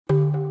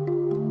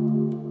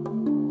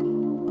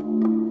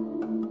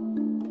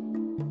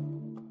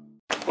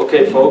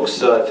Okay, folks,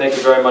 thank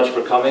you very much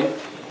for coming.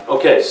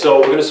 Okay,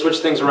 so we're going to switch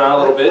things around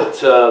a little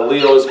bit.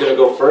 Leo is going to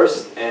go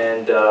first,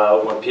 and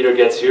when Peter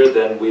gets here,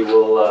 then we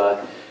will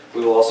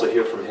also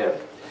hear from him.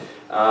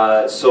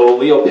 So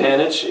Leo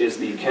Panitch is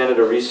the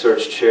Canada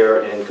Research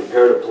Chair in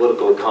Comparative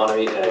Political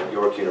Economy at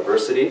York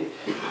University.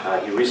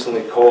 He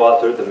recently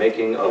co-authored The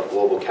Making of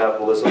Global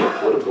Capitalism, a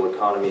Political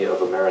Economy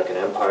of American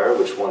Empire,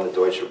 which won the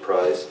Deutscher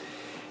Prize.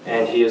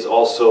 And he is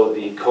also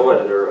the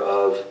co-editor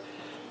of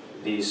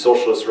the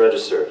Socialist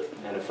Register.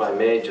 And if I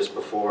may, just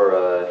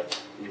before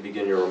you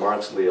begin your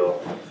remarks, Leo,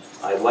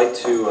 I'd like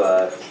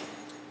to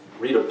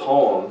read a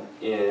poem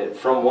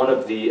from one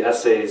of the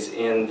essays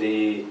in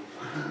the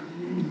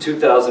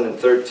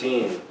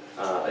 2013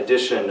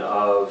 edition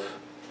of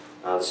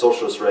the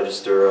Socialist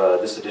Register.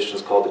 This edition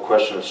is called The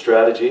Question of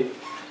Strategy.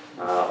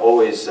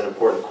 Always an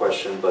important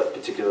question, but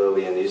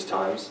particularly in these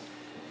times.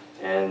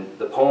 And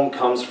the poem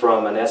comes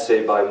from an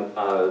essay by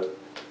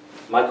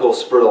Michael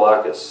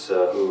Spurtilakis,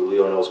 who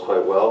Leo knows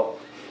quite well.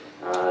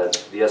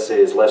 The essay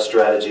is Left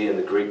Strategy in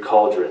the Greek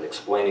Cauldron,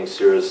 Explaining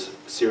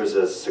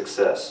Syriza's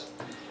Success.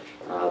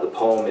 The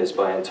poem is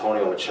by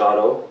Antonio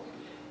Machado,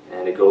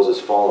 and it goes as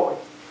following.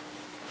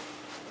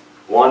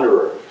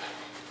 Wanderer,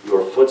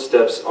 your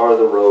footsteps are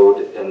the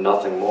road and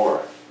nothing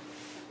more.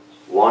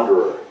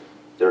 Wanderer,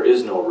 there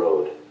is no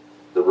road.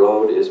 The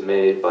road is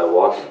made by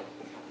walking.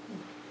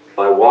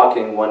 By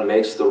walking, one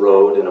makes the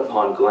road, and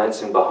upon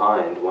glancing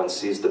behind, one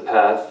sees the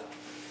path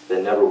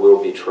that never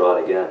will be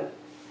trod again.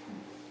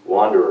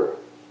 Wanderer,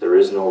 there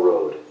is no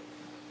road,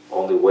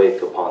 only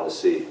wake upon the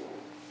sea.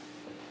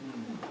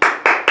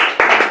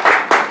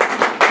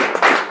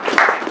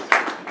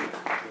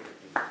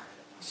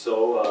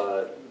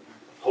 So,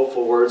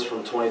 hopeful words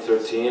from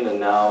 2013, and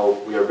now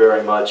we are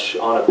very much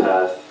on a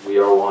path. We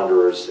are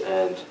wanderers,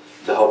 and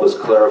to help us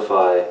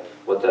clarify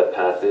what that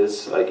path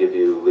is, I give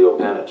you Leo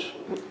Panitch.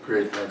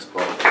 Great, thanks,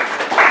 Paul.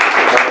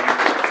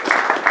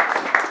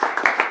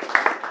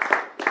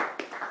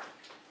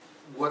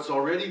 What's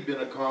already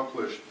been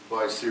accomplished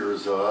by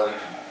Syriza,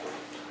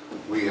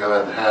 we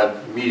have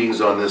had meetings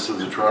on this at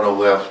the Toronto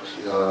Left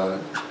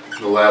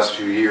in the last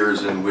few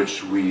years in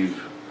which we've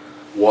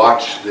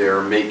watched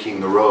their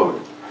making the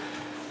road.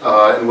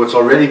 And what's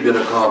already been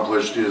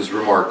accomplished is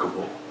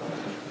remarkable.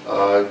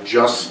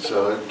 Just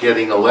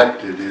getting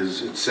elected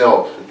is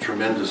itself a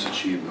tremendous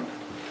achievement.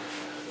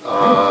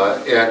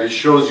 And it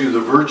shows you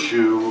the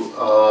virtue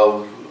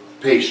of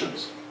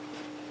patience.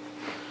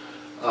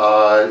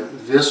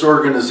 This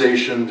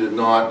organization did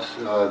not,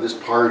 this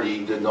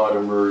party did not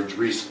emerge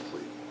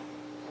recently.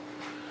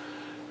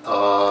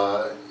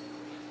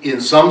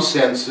 In some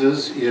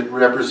senses, it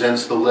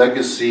represents the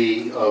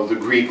legacy of the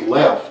Greek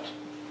left,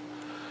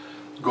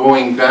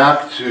 going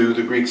back to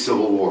the Greek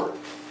Civil War.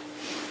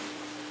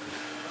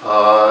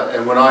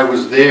 And when I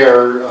was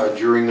there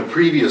during the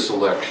previous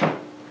election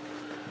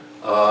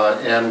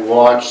and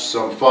watched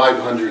some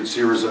 500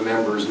 Syriza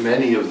members,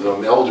 many of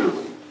them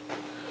elderly,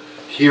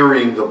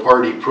 hearing the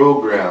party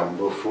program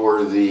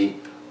before the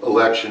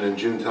election in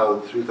June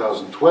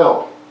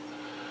 2012,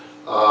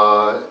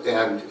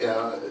 and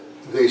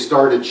they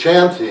started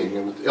chanting,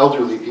 and with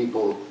elderly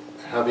people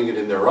having it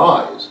in their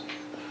eyes,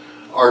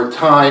 "Our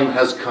time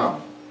has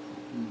come."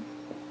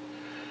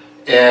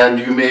 And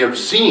you may have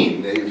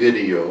seen a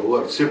video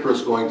of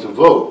Tsipras going to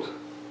vote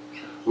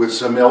with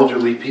some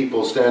elderly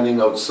people standing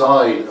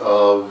outside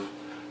of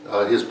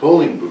his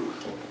polling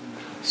booth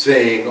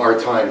saying, "Our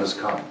time has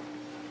come."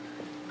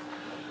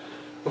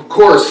 Of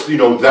course,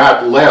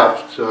 that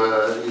left,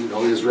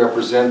 is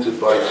represented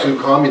by two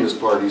communist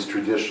parties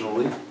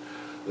traditionally.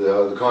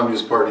 The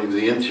Communist Party of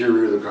the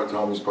interior, the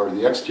Communist Party of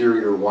the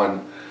exterior,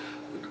 one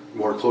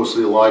more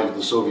closely aligned with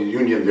the Soviet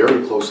Union,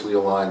 very closely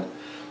aligned,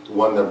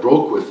 one that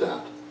broke with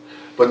that.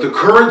 But the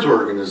current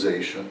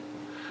organization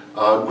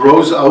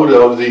grows out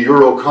of the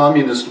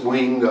Euro-communist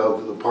wing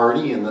of the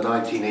party in the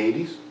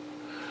 1980s.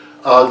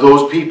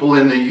 Those people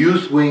in the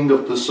youth wing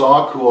of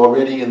PASOK who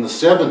already in the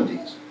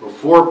 70s,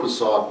 before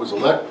PASOK was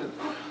elected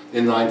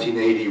in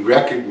 1980,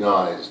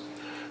 recognized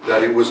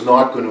that it was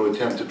not going to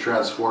attempt to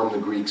transform the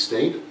Greek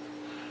state,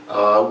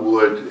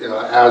 would,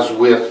 as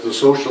with the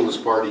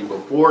Socialist Party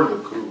before the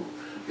coup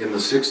in the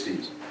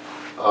 60s,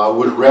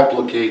 would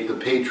replicate the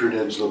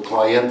patronage, the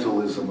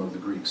clientelism of the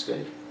Greek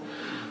state.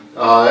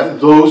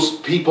 Those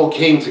people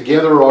came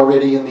together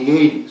already in the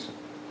 80s.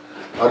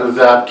 Out of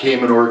that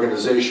came an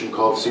organization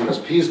called Sinas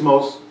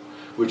Pismos,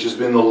 which has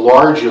been the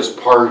largest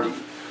party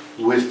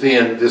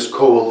within this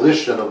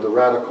coalition of the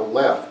radical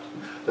left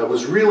that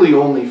was really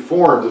only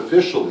formed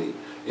officially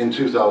in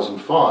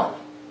 2005.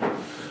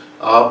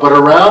 But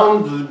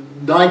around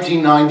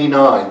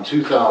 1999,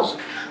 2000,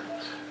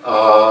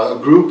 a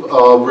group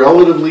of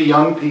relatively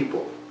young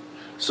people,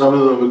 some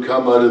of them who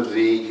come out of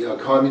the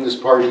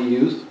Communist Party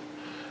youth,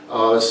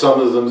 some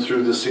of them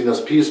through the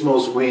Sinas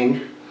Pismos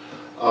wing,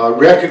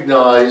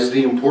 recognized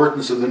the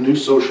importance of the new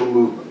social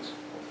movements,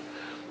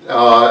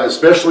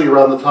 especially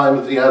around the time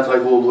that the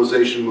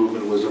anti-globalization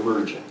movement was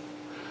emerging,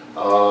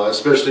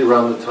 especially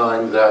around the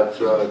time that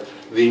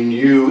the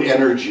new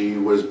energy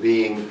was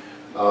being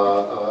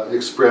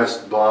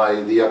expressed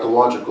by the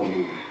ecological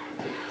movement.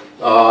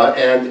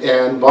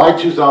 And by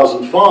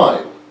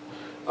 2005,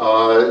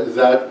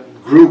 that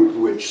group,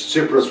 which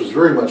Tsipras was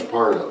very much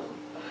part of,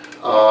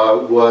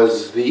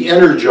 was the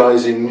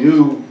energizing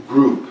new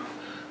group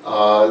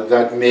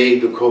that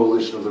made the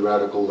coalition of the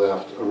radical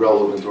left a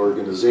relevant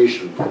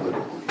organization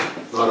politically,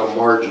 not a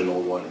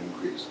marginal one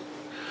increase.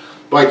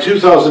 By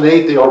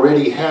 2008, they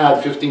already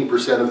had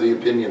 15% of the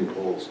opinion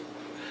polls.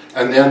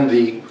 And then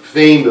the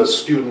famous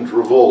student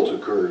revolt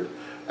occurred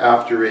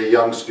after a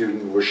young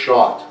student was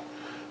shot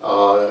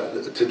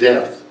to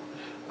death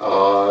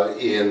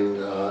in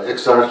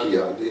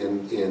Exarchia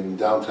in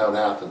downtown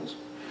Athens.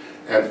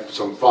 And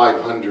some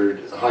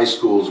 500 high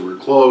schools were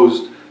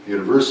closed,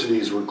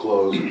 universities were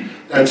closed,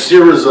 and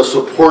Syriza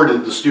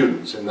supported the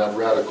students in that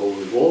radical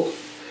revolt,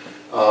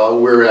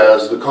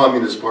 whereas the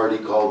Communist Party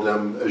called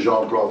them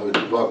agents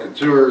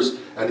provocateurs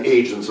and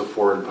agents of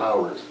foreign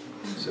powers.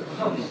 So,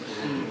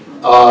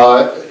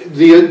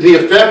 the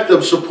effect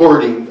of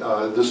supporting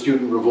the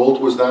student revolt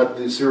was that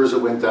the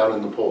Syriza went down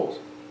in the polls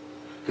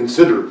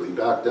considerably,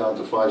 back down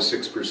to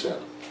 5–6%.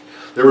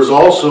 There was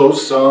also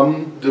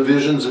some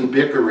divisions and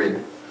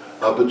bickering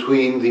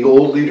between the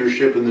old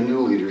leadership and the new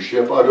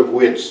leadership, out of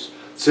which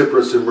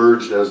Tsipras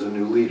emerged as the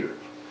new leader.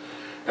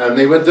 And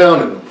they went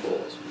down in the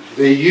polls.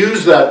 They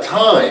used that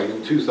time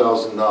in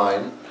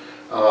 2009,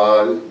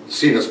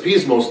 Sinas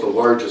Pismos, the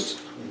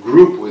largest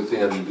group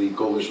within the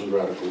Coalition of the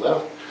Radical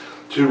Left,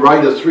 to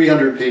write a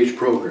 300-page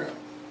program.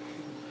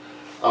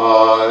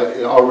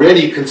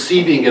 Already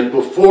conceiving it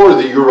before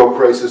the euro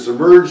crisis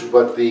emerged,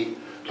 but the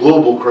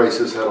global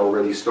crisis had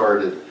already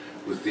started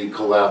with the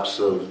collapse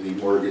of the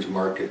mortgage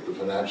market, the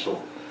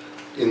financial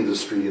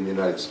industry in the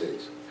United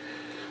States.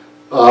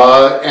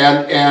 What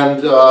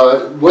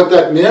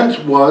that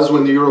meant was,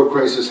 when the euro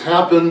crisis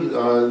happened,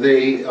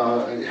 they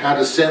had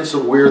a sense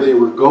of where they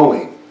were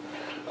going,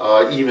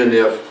 even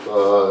if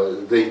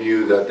they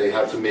knew that they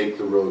had to make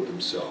the road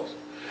themselves.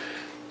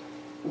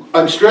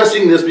 I'm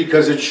stressing this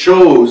because it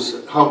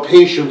shows how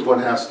patient one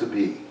has to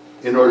be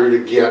in order to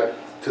get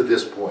to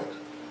this point.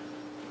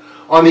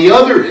 On the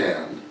other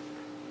hand,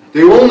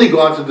 they only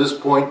got to this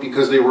point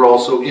because they were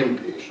also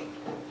impatient.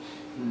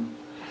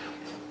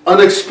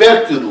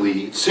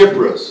 Unexpectedly,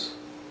 Tsipras,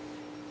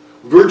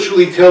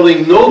 virtually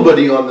telling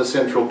nobody on the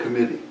Central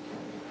Committee,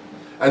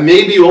 and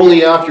maybe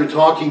only after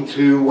talking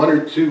to one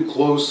or two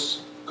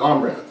close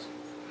comrades,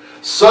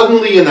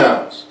 suddenly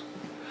announced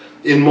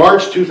in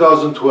March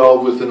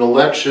 2012, with an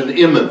election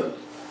imminent,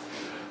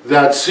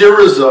 that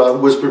Syriza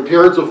was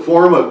prepared to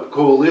form a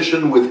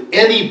coalition with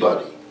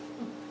anybody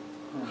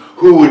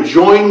who would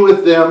join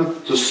with them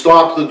to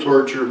stop the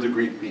torture of the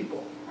Greek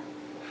people.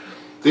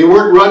 They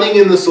weren't running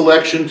in this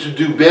election to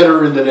do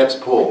better in the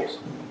next polls.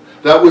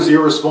 That was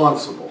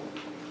irresponsible.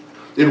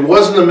 It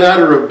wasn't a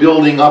matter of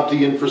building up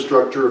the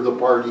infrastructure of the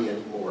party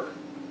anymore.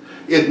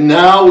 It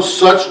now,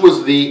 such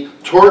was the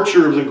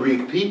torture of the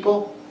Greek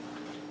people,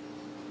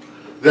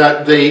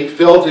 that they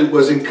felt it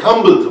was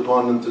incumbent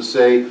upon them to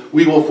say,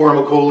 we will form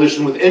a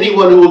coalition with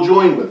anyone who will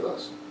join with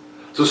us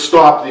to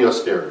stop the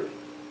austerity.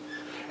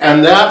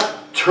 And that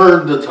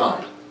turned the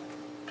tide.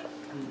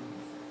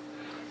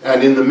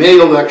 And in the May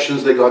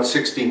elections, they got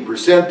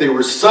 16%. They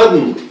were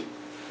suddenly,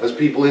 as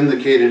people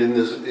indicated in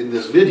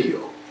this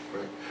video,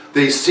 right,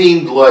 they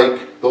seemed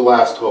like the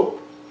last hope.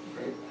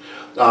 Right?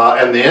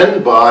 And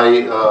then,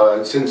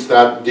 since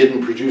that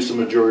didn't produce a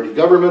majority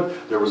government,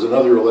 there was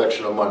another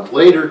election a month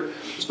later,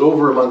 just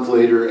over a month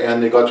later,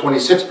 and they got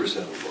 26% of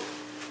the vote.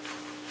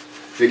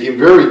 They came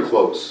very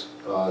close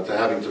to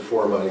having to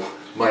form a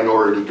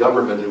minority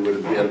government. It would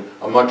have been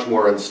a much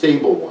more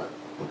unstable one.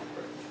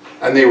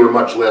 And they were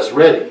much less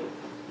ready.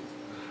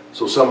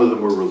 So some of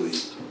them were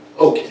released.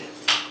 Okay.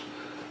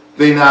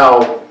 They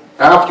now,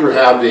 after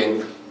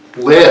having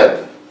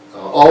led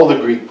all the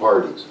Greek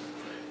parties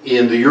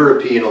in the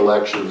European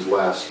elections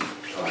last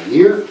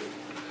year,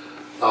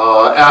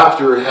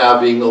 after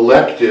having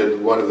elected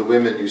one of the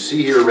women you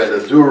see here, Rena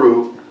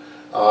Duru,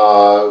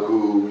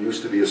 who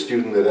used to be a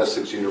student at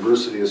Essex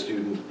University, a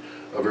student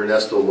of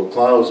Ernesto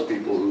Laclau's,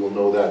 people who will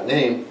know that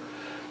name,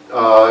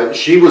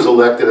 she was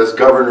elected as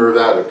governor of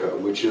Attica,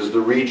 which is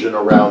the region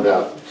around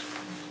Athens,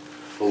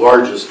 the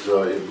largest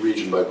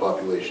region by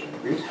population in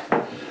Greece.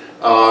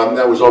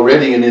 That was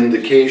already an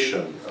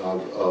indication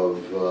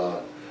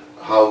of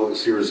how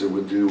Syriza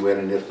would do when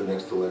and if the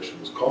next election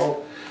was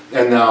called.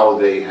 And now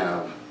they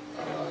have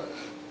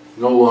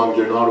no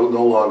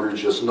longer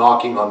just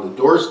knocking on the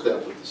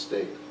doorstep of the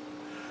state.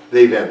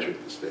 They've entered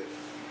the state.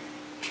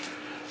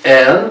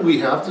 And we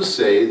have to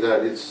say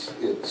that I've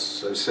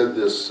said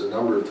this a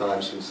number of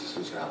times since this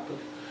has happened,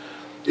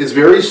 it's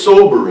very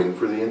sobering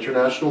for the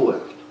international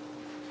left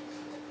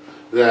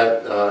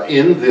that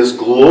in this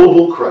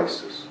global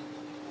crisis,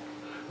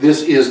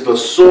 this is the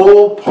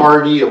sole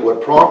party of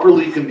what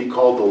properly can be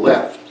called the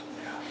left,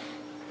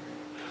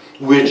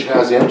 which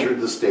has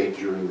entered the state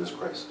during this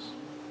crisis.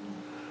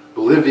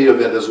 Bolivia,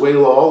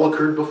 Venezuela, all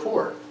occurred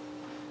before.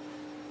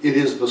 It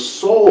is the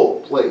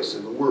sole place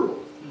in the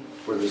world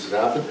where this has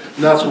happened,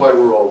 and that's why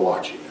we're all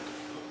watching it.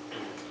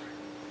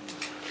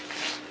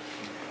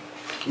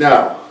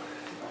 Now,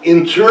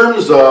 in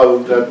terms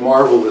of that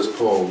marvelous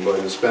poem by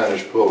the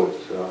Spanish poet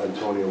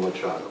Antonio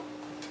Machado,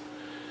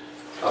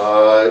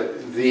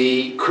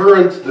 the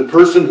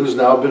person who's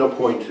now been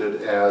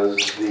appointed as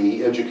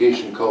the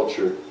Education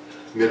Culture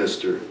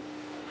Minister,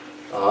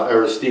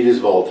 Aristides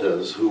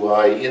Valtez, who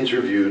I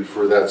interviewed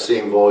for that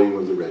same volume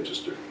of the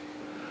Register,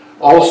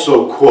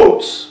 also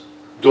quotes,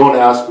 "Don't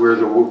ask where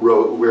the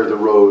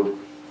road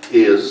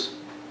is,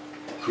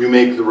 you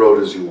make the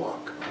road as you walk."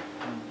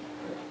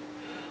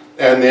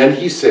 And then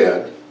he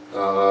said,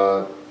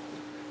 the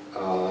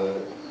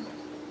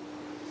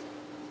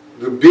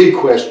big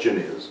question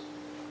is,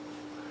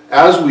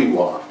 as we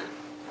walk,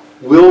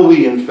 will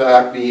we in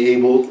fact be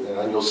able,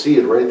 and you'll see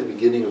it right at the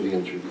beginning of the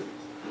interview,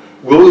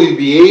 will we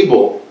be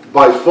able,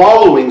 by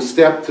following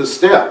step to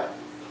step,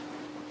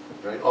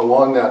 right,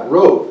 along that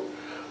road,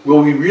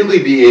 will we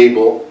really be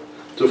able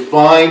to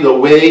find a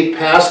way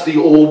past the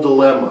old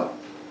dilemma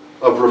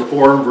of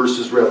reform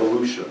versus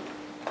revolution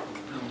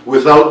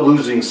without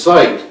losing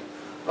sight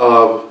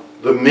of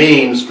the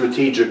main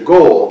strategic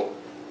goal,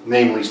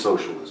 namely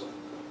socialism?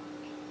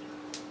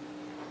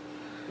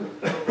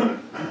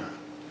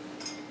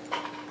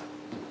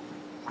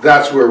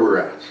 That's where we're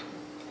at.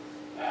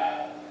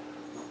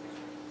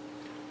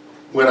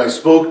 When I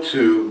spoke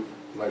to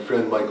my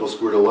friend Michael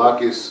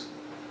Squirtalakis,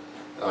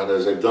 and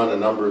as I've done a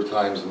number of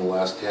times in the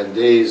last 10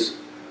 days,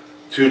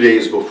 2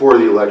 days before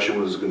the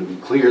election was going to be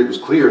clear, it was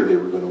clear they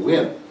were going to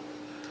win.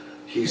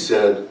 He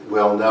said,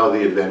 well, now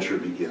the adventure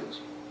begins.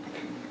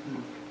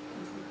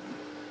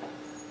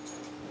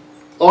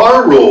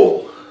 Our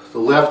role, the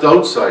left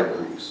outside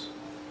Greece,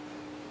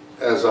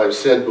 as I've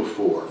said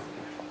before,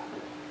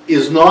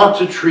 is not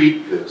to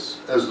treat this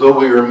as though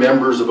we are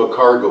members of a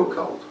cargo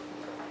cult,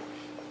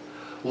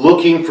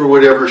 looking for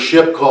whatever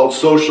ship called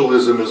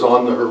socialism is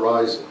on the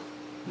horizon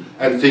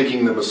and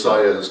thinking the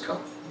Messiah has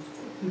come.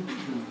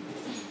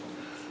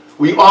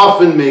 We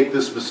often make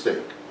this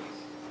mistake.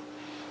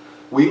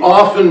 We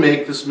often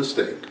make this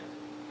mistake.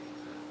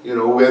 You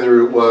know,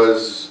 whether it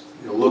was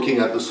looking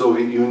at the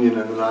Soviet Union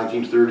in the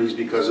 1930s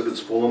because of its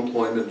full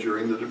employment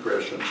during the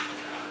Depression,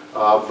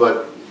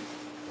 but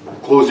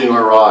closing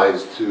our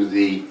eyes to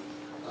the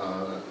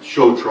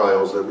show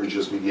trials that were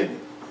just beginning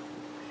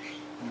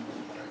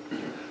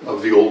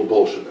of the old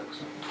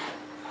Bolsheviks.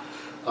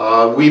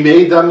 We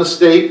made that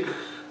mistake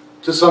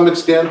to some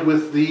extent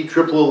with the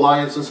Triple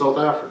Alliance in South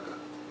Africa,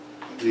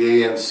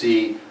 the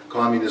ANC,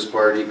 Communist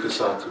Party,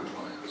 COSATU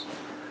alliance.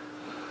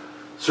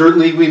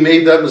 Certainly we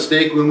made that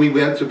mistake when we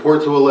went to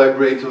Porto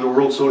Alegre to the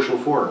World Social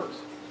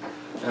Forums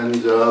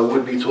and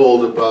would be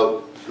told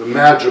about the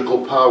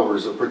magical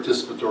powers of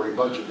participatory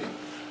budgeting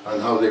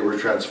and how they were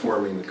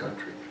transforming the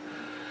country.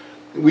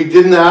 We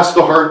didn't ask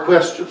the hard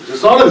questions.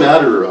 It's not a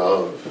matter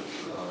of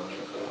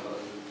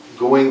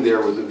going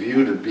there with a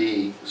view to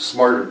be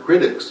smarter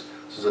critics.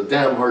 This is a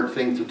damn hard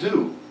thing to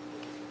do,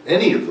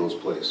 any of those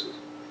places.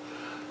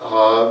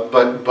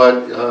 But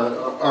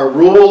our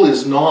role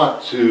is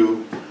not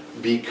to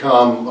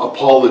become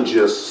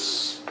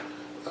apologists,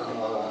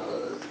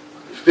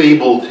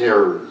 fable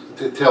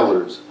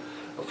tellers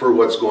for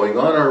what's going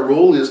on. Our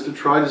role is to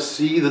try to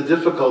see the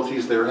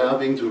difficulties they're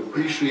having, to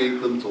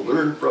appreciate them, to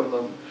learn from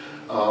them,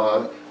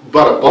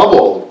 but above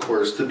all, of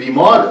course, to be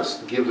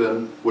modest,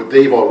 given what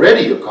they've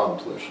already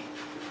accomplished,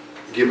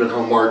 given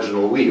how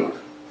marginal we are.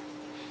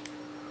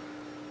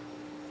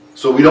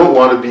 So we don't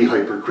want to be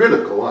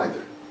hypercritical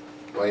either,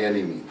 by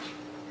any means.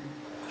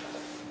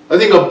 I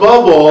think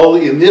above all,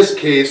 in this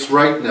case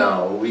right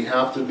now, we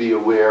have to be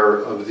aware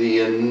of the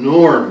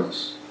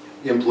enormous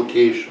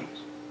implications,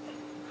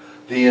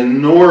 the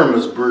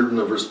enormous burden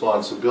of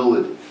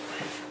responsibility,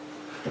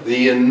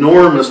 the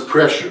enormous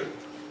pressure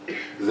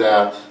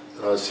that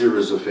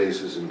Syriza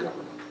faces in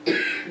government.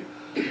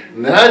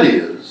 And that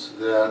is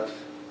that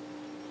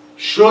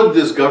should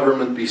this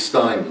government be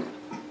stymied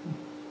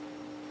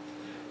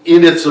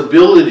in its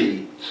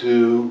ability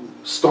to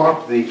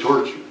stop the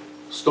torture,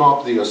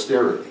 stop the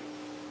austerity,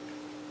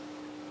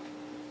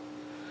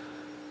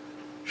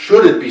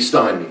 should it be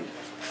stymied,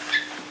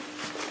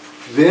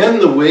 then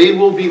the way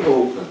will be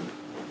open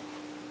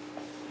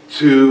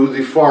to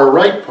the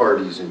far-right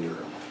parties in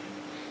Europe,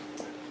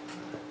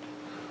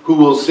 who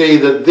will say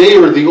that they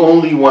are the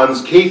only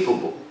ones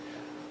capable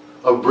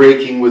of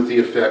breaking with the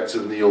effects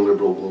of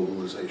neoliberal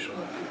globalization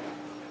on people.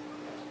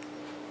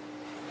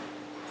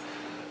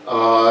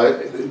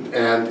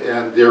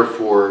 And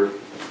therefore,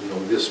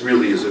 this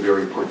really is a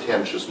very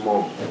portentous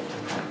moment.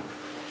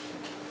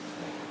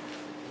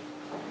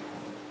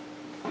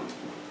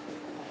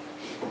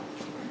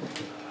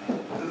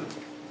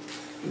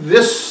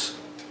 This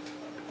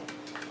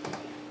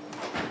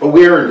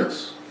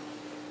awareness,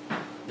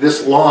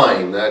 this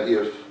line that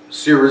if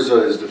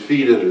Syriza is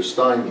defeated or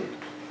stymied,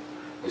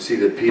 I see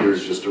that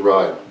Peter's just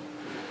arrived,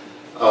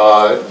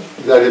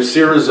 that if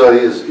Syriza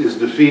is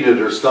defeated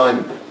or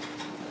stymied,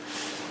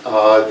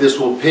 this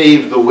will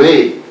pave the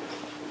way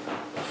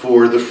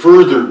for the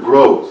further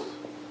growth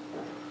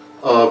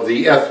of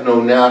the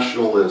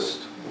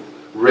ethno-nationalist,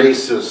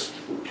 racist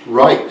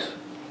right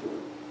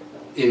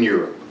in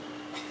Europe.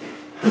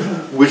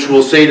 which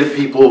will say to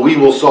people, we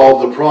will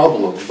solve the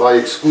problem by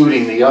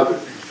excluding the other.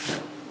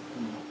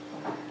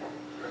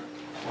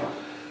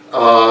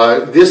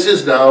 This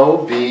is now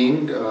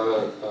being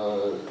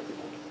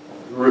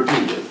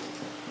repeated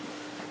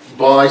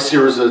by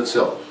Syriza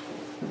itself.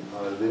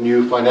 The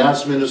new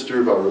finance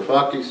minister,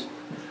 Varoufakis,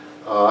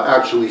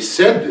 actually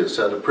said this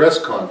at a press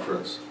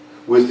conference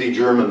with the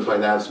German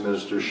finance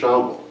minister,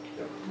 Schäuble,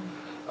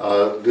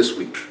 this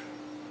week.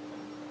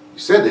 He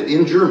said it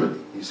in Germany.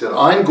 He said,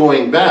 I'm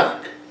going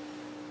back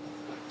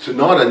to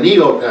not a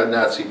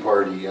neo-Nazi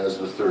party as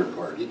the third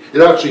party.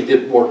 It actually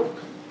did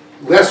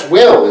less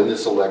well in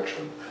this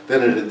election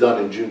than it had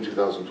done in June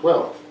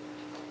 2012.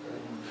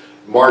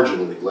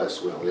 Marginally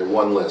less well. They had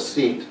one less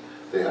seat.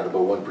 They had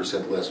about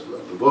 1% less of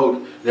the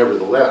vote.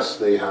 Nevertheless,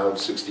 they have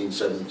 16,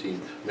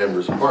 17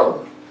 members of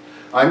parliament.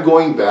 I'm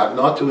going back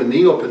not to a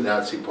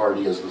neo-Nazi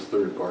party as the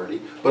third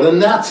party, but a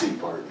Nazi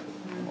party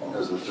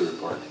as the third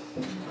party.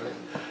 Right?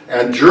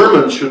 And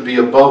Germans should be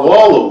above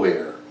all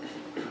aware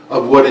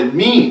of what it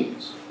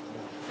means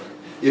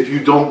if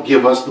you don't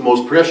give us the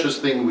most precious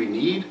thing we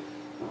need,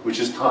 which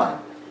is time.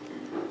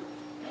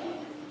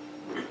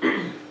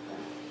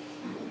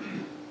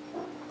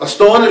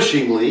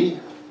 Astonishingly,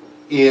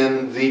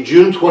 in the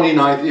June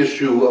 29th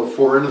issue of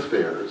Foreign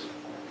Affairs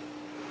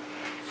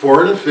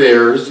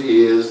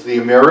is the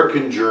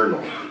American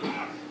journal,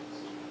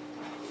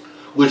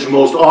 which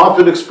most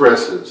often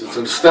expresses, it's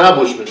an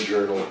establishment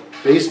journal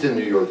based in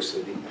New York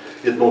City,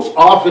 it most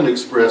often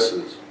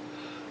expresses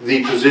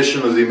the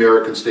position of the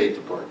American State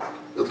Department,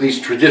 at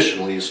least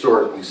traditionally,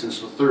 historically, since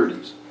the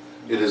 30s,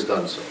 it has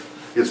done so.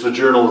 It's the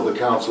Journal of the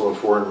Council on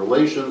Foreign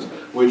Relations,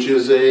 which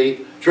is a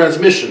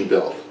transmission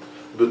belt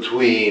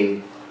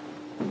between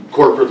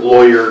corporate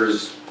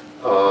lawyers,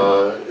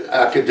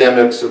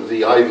 academics of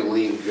the Ivy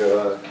League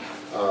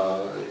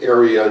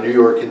area, New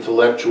York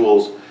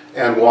intellectuals,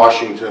 and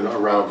Washington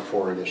around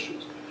foreign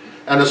issues.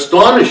 And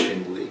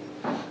astonishingly,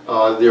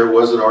 there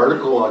was an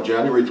article on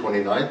January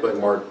 29th by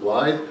Mark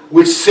Blythe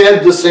which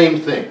said the same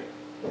thing,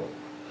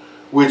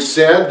 which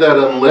said that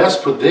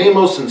unless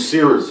Podemos and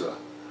Syriza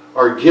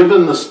are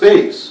given the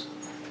space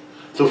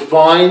to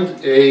find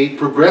a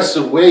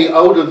progressive way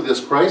out of this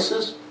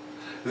crisis,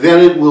 then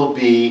it will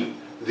be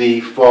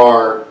the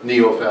far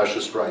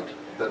neo-fascist right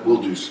that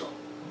will do so.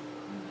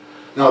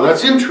 Now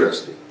that's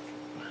interesting,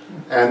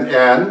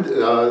 and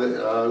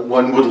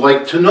one would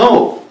like to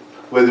know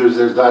whether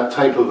there's that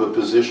type of a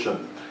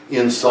position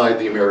inside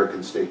the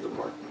American State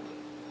Department.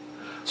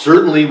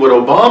 Certainly what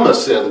Obama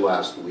said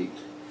last week,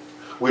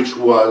 which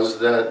was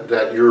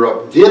that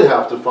Europe did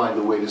have to find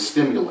a way to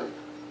stimulate,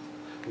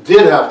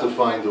 did have to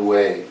find a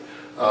way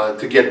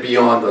to get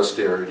beyond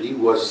austerity,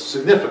 was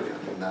significant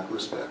in that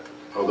respect,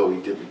 although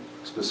he didn't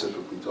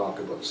specifically talk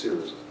about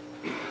Syriza.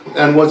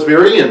 And what's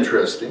very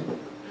interesting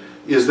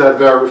is that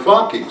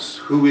Varoufakis,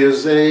 who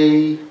is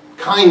a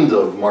kind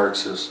of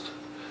Marxist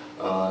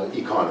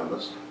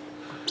economist,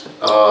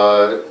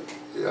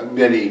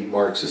 many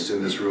Marxists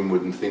in this room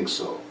wouldn't think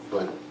so,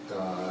 but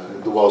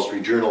the Wall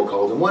Street Journal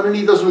called him one, and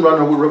he doesn't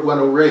run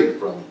away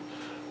from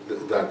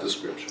that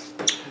description.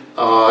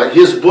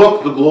 His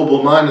book, The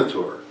Global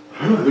Monitor,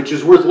 which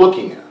is worth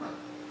looking at,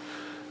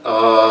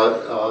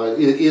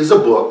 is a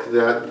book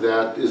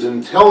that is an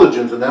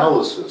intelligent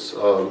analysis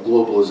of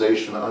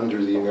globalization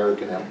under the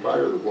American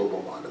Empire, the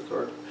Global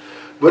Monitor,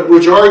 but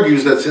which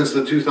argues that since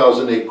the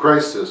 2008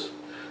 crisis,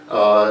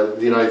 the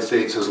United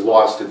States has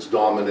lost its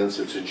dominance,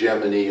 its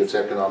hegemony, its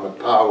economic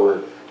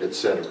power,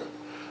 etc.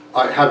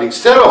 Having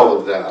said all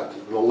of that,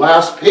 the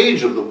last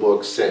page of the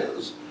book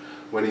says,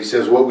 when he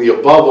says what we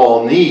above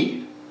all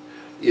need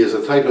is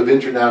a type of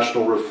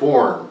international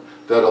reform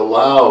that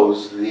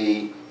allows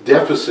the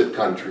deficit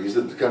countries,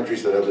 the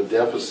countries that have a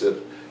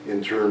deficit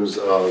in terms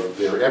of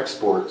their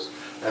exports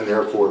and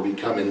therefore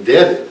become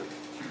indebted,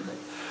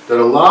 that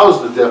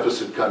allows the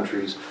deficit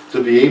countries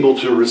to be able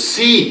to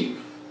receive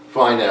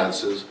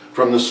finances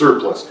from the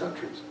surplus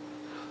countries.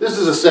 This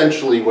is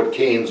essentially what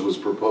Keynes was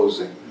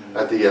proposing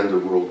at the end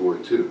of World War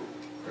II.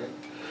 Right?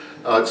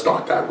 It's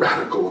not that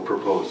radical a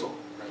proposal.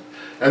 Right?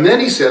 And then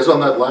he says on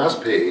that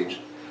last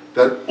page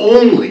that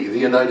only the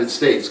United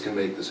States can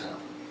make this happen.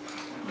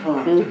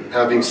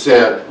 Having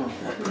said,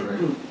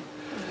 right?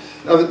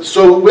 Now,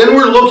 so when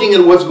we're looking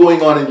at what's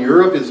going on in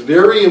Europe, it's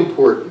very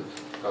important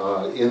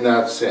in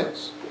that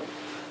sense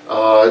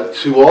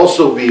to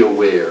also be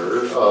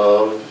aware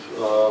of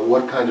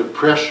what kind of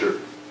pressure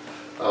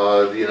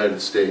the United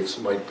States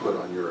might put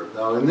on Europe.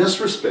 Now, in this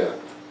respect,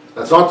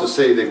 that's not to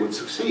say they would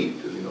succeed.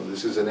 You know,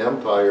 this is an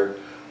empire,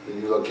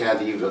 and you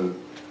can't even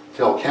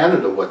tell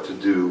Canada what to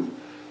do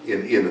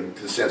in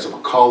the sense of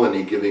a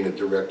colony giving it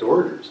direct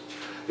orders.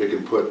 It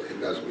can put,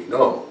 as we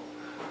know,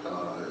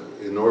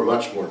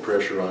 much more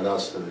pressure on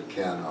us than it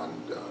can on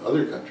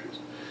other countries.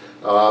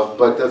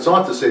 But that's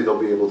not to say they'll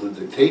be able to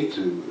dictate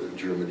to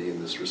Germany in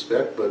this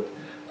respect, but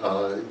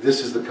this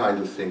is the kind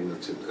of thing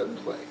that's at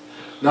play.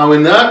 Now,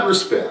 in that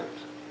respect,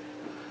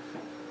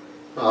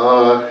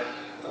 the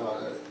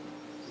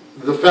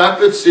fact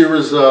that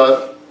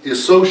Syriza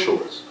is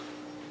socialist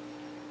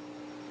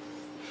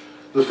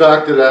the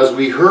fact that, as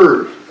we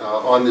heard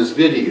on this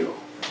video,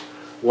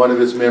 one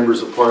of its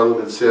members of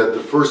parliament said the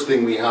first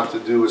thing we have to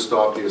do is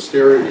stop the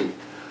austerity,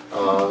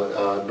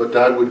 but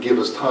that would give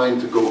us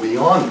time to go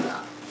beyond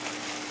that.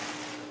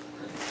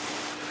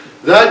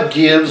 That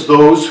gives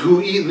those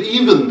who,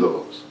 even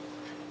those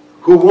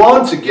who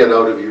want to get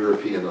out of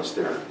European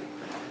austerity,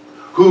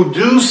 who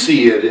do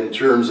see it in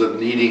terms of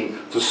needing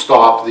to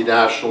stop the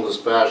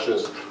nationalist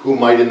fascists who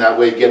might in that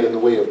way get in the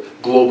way of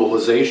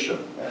globalization,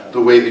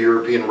 the way the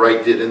European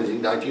right did in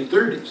the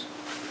 1930s,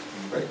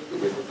 right? The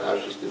way the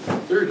fascists did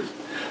in the 30s.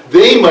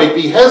 They might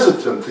be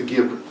hesitant to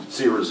give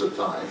Syriza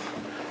time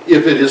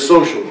if it is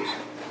socialism.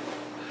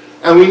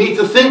 And we need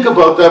to think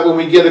about that when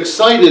we get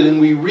excited and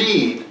we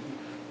read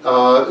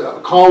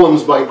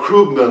columns by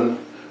Krugman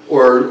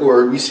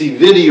or we see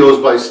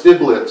videos by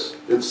Stiglitz,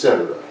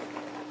 etc.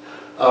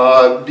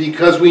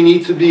 Because we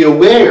need to be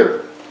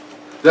aware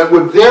that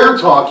what they're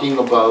talking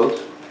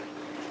about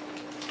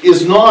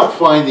is not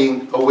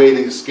finding a way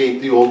to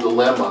escape the old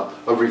dilemma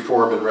of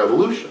reform and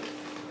revolution.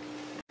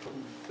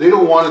 They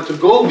don't want it to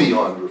go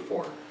beyond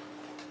reform.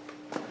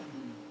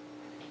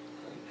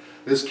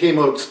 This came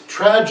out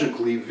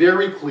tragically,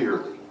 very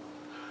clearly,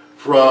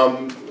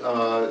 from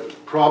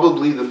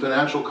probably the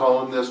financial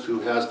columnist who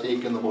has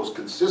taken the most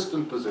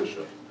consistent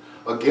position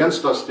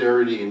against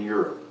austerity in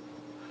Europe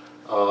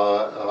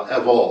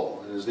of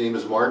all. And his name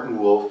is Martin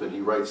Wolf, and he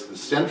writes the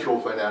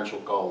central financial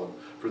column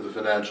for the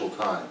Financial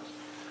Times.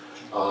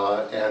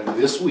 And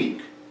this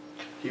week,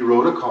 he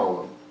wrote a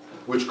column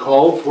which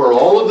called for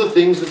all of the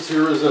things that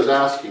Syriza is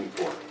asking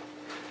for,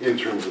 in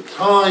terms of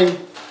time,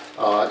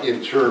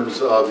 in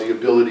terms of the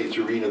ability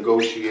to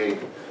renegotiate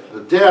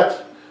the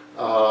debt,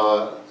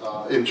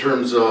 in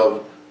terms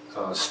of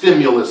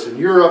stimulus in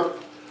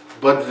Europe.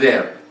 But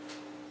then,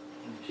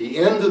 he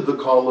ended the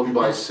column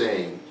by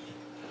saying,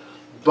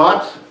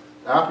 but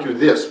after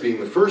this being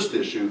the first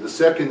issue, the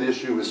second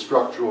issue is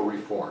structural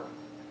reform.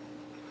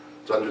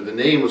 It's under the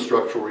name of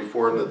structural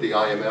reform that the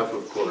IMF,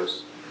 of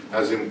course,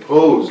 has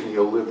imposed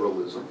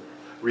neoliberalism,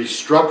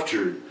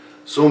 restructured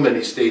so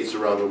many states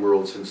around the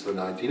world since the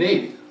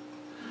 1980s.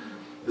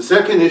 The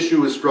second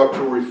issue is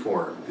structural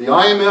reform. The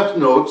IMF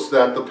notes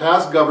that the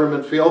past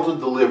government failed to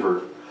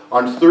deliver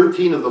on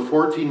 13 of the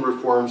 14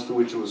 reforms to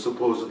which it was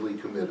supposedly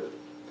committed.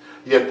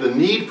 Yet the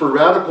need for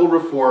radical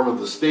reform of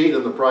the state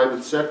and the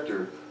private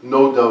sector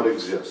no doubt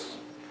exists.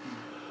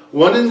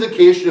 One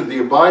indication of the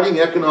abiding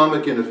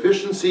economic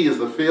inefficiency is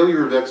the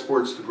failure of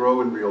exports to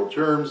grow in real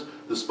terms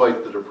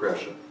despite the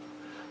depression.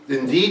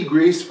 Indeed,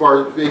 Greece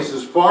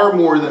faces far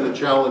more than a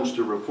challenge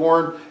to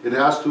reform. It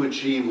has to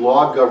achieve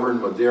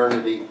law-governed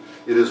modernity.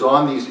 It is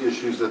on these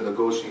issues that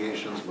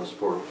negotiations must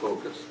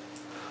focus.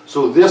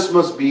 So this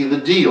must be the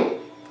deal.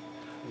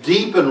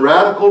 Deep and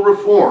radical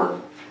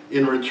reform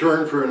in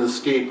return for an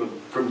escape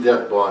from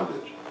debt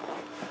bondage.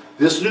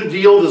 This new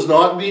deal does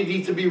not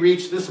need to be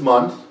reached this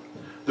month.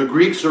 The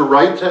Greeks are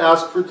right to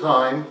ask for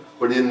time,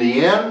 but in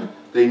the end,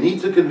 they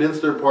need to convince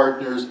their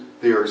partners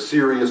they are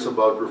serious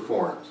about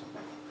reforms.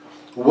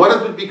 What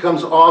if it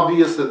becomes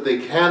obvious that they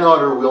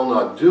cannot or will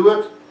not do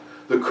it?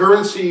 The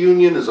currency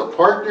union is a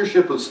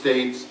partnership of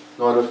states,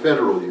 not a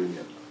federal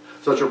union.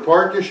 Such a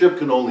partnership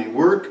can only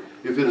work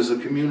if it is a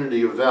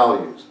community of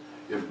values.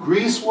 If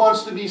Greece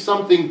wants to be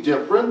something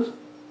different,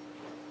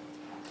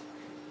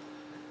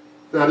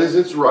 that is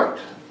its right,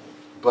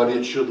 but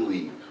it should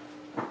leave.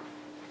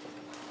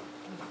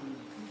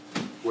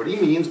 What he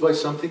means by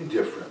something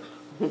different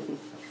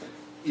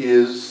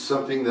is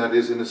something that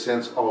is, in a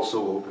sense,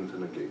 also open to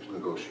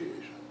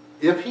negotiation.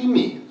 If he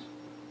means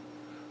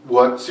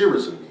what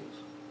Syriza means,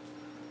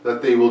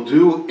 that they will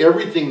do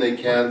everything they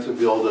can to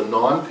build a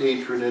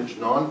non-patronage,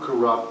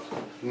 non-corrupt,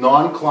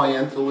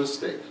 non-clientelist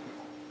state,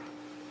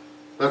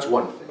 that's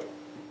one thing.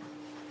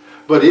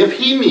 But if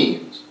he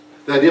means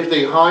that if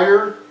they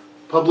hire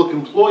public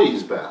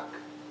employees back,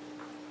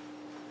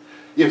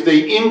 if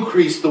they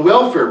increase the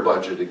welfare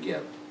budget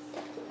again,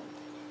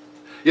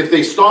 if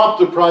they stop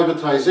the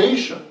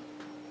privatization,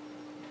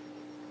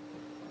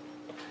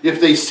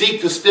 if they seek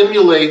to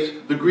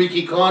stimulate the Greek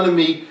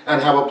economy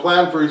and have a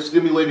plan for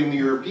stimulating the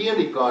European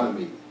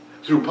economy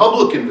through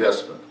public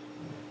investment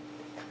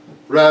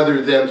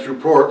rather than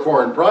through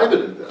foreign private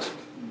investment,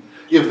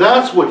 if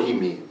that's what he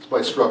means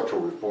by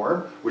structural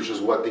reform, which is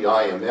what the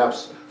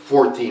IMF's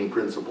 14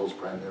 principles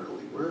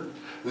primarily were,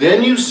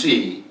 then you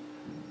see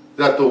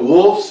that the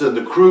Wolfs and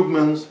the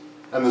Krugmans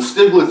and the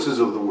Stiglitzes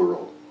of the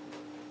world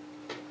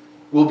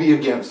will be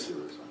against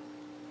Syriza,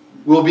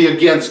 will be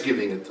against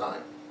giving it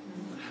time.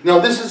 Now,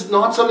 this is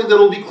not something that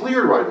will be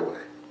clear right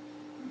away,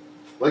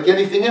 like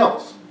anything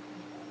else.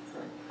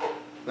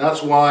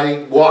 That's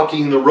why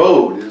walking the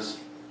road is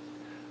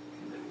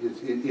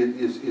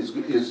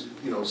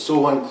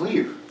so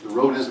unclear. The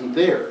road isn't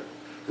there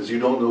because you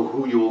don't know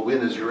who you will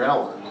win as your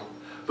ally.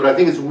 But I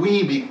think it's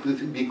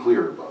be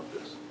clear about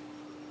this.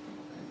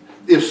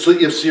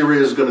 If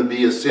Syria is going to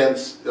be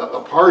a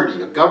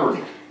party, a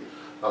government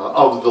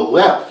of the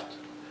left,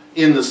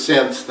 in the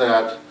sense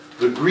that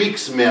the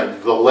Greeks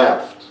meant the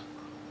left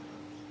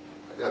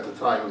at the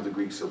time of the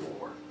Greek Civil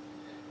War.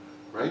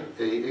 right?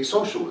 A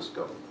socialist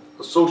government,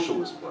 a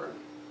socialist party,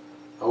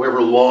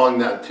 however long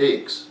that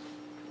takes,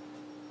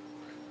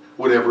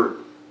 whatever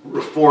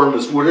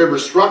reformist, whatever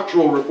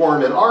structural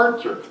reform in our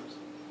terms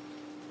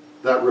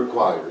that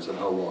requires and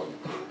how long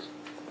it takes.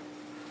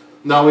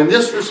 Now, in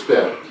this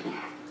respect,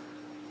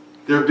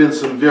 there have been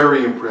some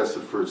very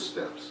impressive first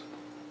steps.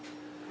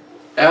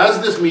 As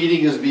this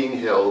meeting is being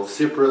held,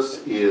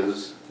 Tsipras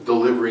is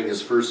delivering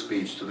his first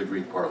speech to the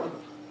Greek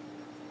Parliament.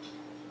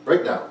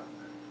 Right now.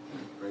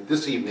 Right,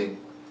 this evening,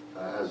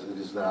 as it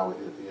is now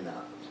in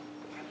Athens.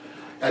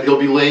 And he'll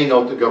be laying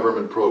out the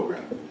government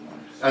program.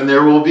 And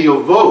there will be a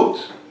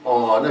vote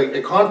on,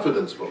 a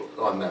confidence vote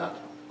on that,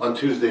 on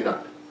Tuesday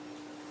night.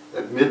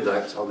 At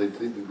midnight, that's how the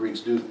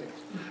Greeks do things.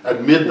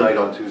 At midnight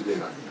on Tuesday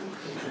night.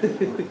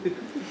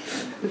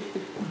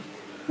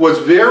 What's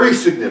very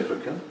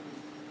significant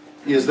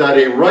is that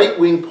a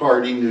right-wing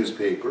party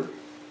newspaper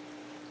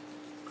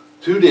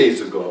 2 days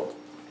ago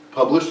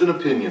published an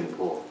opinion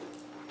poll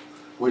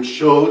which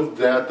showed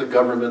that the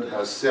government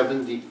has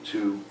 72%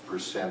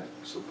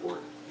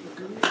 support in the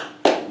country.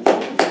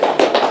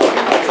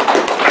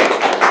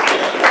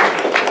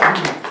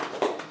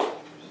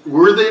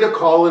 Were they to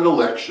call an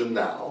election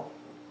now,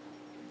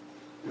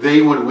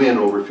 they would win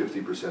over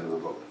 50% of the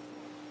vote.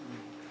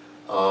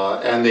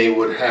 And they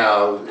would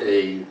have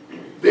a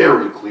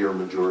very clear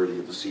majority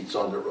of the seats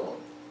on their own.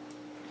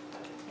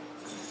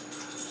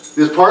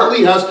 This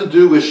partly has to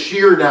do with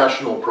sheer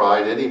national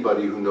pride.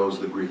 Anybody who knows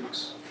the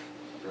Greeks,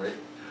 right,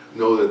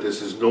 know that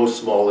this is no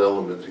small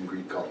element in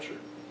Greek culture.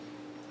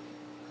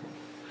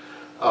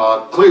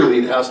 Clearly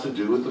it has to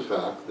do with the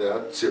fact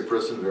that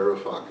Tsipras and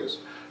Varoufakis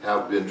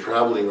have been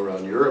traveling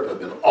around Europe, have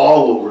been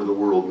all over the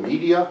world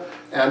media,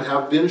 and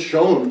have been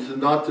shown to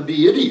not to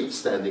be idiots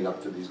standing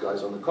up to these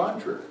guys. On the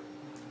contrary,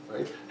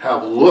 right,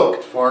 have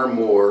looked far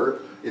more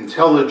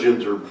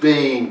intelligent,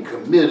 urbane,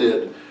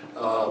 committed,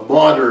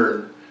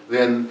 modern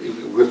than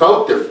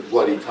without their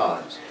bloody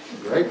ties,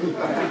 right?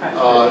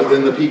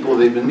 Than the people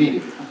they've been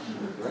meeting.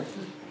 Right?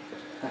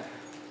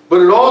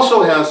 But it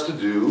also has to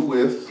do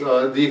with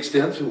the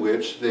extent to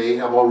which they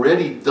have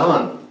already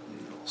done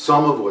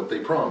some of what they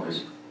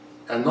promised,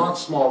 and not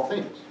small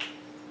things.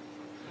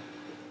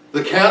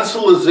 The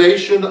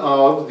cancelization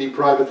of the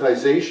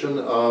privatization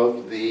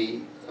of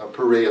the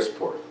Piraeus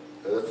port,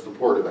 that's the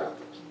port of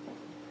Athens,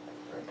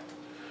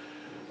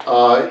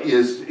 right,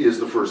 is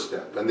the first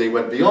step, and they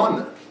went beyond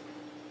that.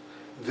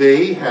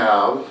 They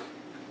have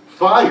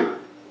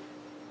fired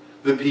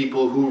the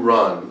people who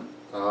run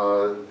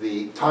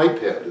the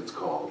TIPED, it's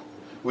called,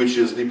 which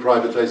is the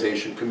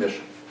Privatization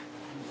Commission,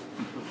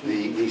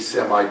 the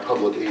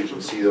semi-public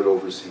agency that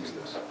oversees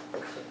this.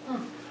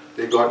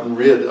 They've gotten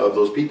rid of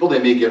those people. They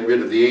may get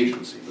rid of the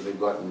agency, but they've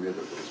gotten rid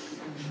of those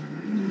people.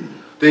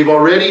 They've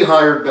already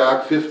hired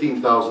back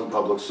 15,000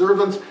 public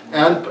servants,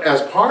 and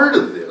as part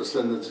of this,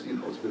 and it's,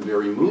 it's been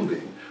very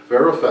moving,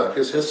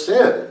 Varoufakis has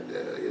said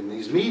in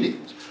these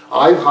meetings,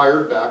 I've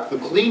hired back the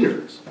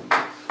cleaners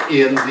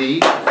in the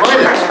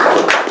finance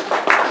department.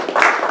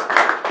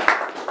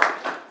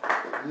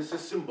 This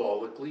is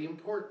symbolically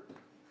important.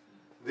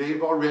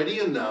 They've already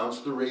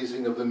announced the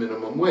raising of the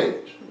minimum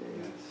wage.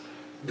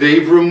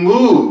 They've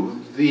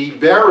removed the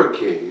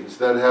barricades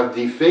that have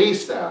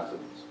defaced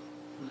Athens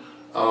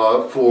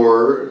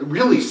for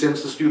really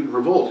since the student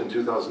revolt in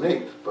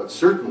 2008, but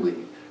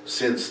certainly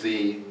since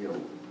the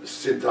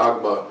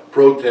Syntagma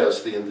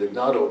protest, the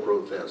Indignato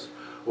protest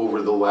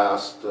over the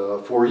last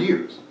 4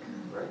 years.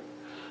 Right?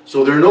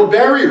 So there are no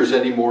barriers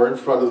anymore in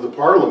front of the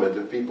parliament.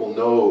 If people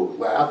know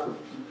Athens,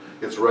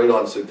 it's right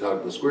on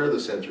Syntagma Square, the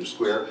center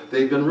square.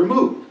 They've been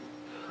removed.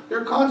 There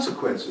are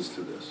consequences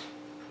to this.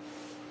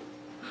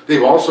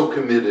 They've also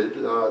committed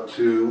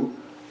to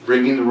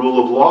bringing the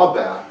rule of law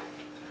back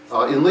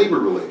in labor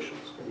relations.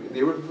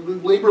 The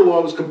labor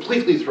law was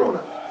completely thrown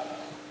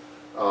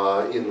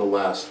out in the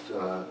last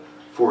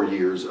 4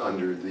 years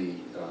under the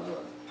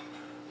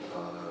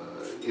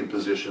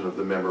imposition of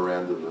the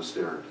memorandum of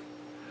austerity.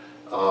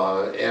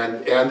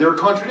 And there are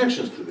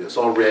contradictions to this.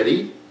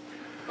 Already,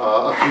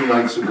 a few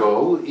nights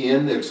ago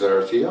in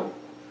Exarchia,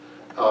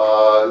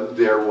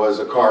 there was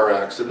a car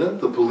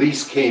accident. The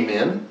police came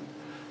in,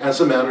 and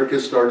some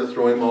anarchists started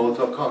throwing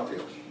Molotov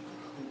cocktails.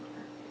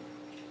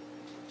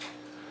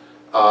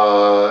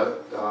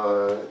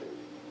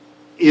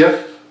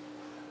 If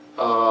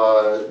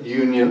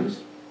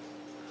unions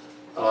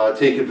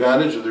take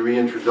advantage of the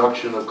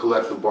reintroduction of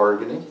collective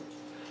bargaining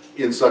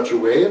in such a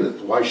way,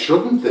 and why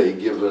shouldn't they,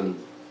 given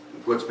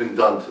what's been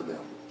done to them,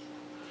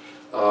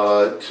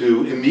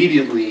 to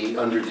immediately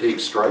undertake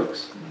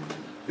strikes,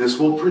 this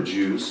will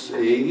produce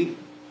a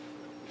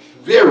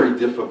very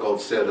difficult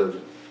set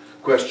of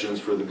questions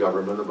for the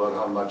government about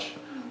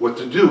what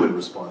to do in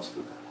response to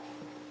that.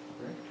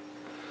 Right?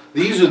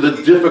 These are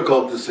the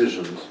difficult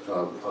decisions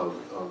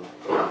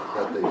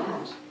that they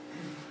face.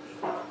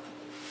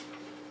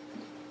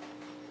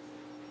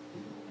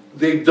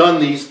 They've done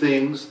these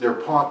things, they're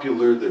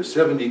popular, they're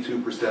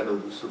 72%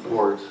 of the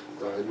support.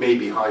 It may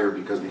be higher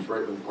because these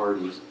right-wing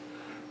parties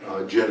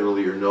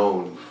generally are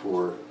known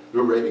for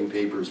writing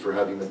papers for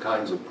having the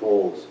kinds of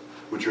polls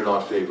which are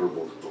not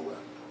favorable to the left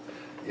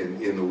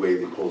in the way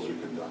the polls are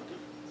conducted.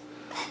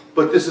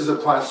 But this is a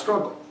class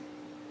struggle.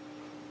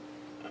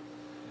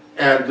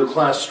 And the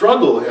class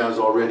struggle has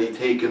already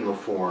taken the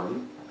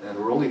form, and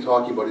we're only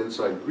talking about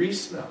inside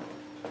Greece now,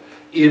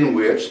 in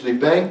which the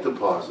bank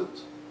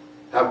deposits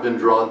have been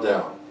drawn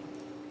down.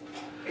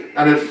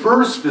 And at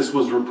first this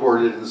was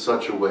reported in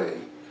such a way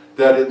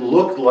that it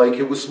looked like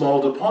it was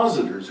small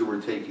depositors who were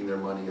taking their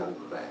money out of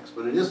the banks,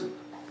 but it isn't.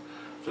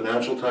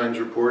 Financial Times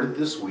reported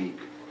this week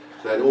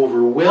that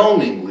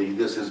overwhelmingly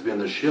this has been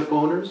the ship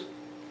owners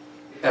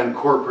and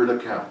corporate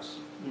accounts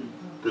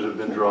that have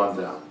been drawn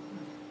down.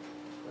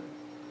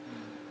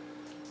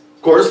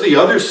 Of course, the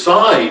other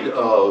side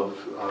of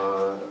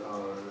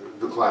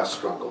the class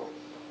struggle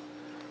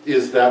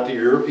is that the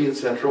European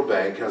Central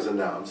Bank has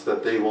announced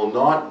that they will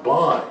not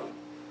buy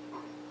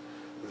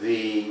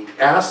the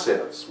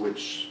assets,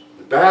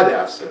 the bad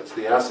assets,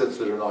 the assets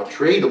that are not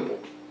tradable,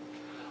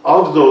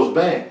 of those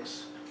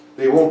banks.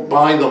 They won't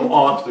buy them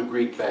off the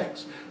Greek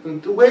banks.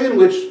 And the way in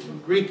which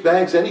Greek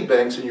banks, any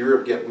banks in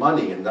Europe, get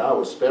money, and now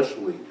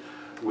especially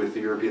with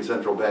the European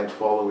Central Bank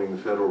following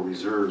the Federal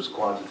Reserve's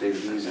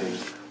quantitative easing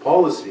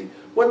policy,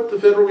 what the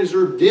Federal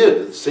Reserve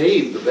did that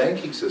saved the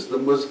banking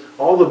system was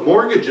all the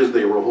mortgages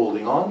they were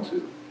holding on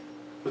to.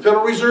 The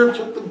Federal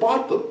Reserve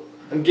bought them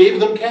and gave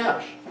them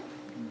cash.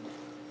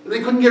 They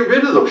couldn't get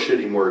rid of those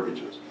shitty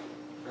mortgages.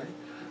 Right?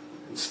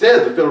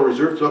 Instead, the Federal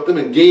Reserve took them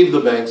and gave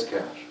the banks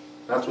cash.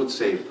 That's what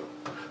saved them.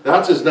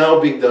 That's is now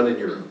being done in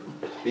Europe.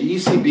 The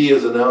ECB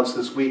has announced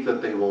this week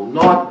that they will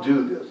not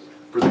do this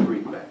for the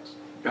Greek banks.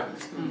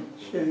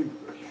 Shame.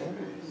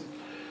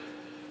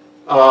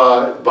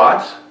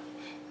 But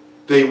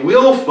they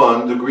will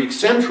fund the Greek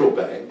Central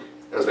Bank,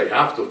 as they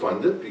have to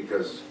fund it,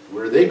 because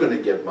where are they going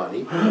to get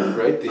money,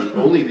 right?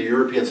 Only the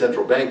European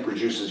Central Bank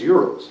produces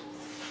euros,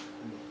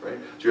 right?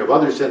 So you have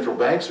other central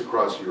banks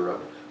across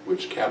Europe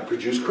which can't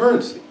produce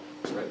currency,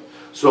 right?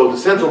 So the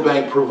central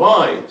bank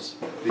provides,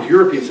 the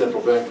European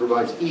Central Bank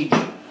provides each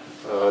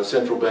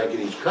central bank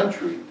in each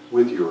country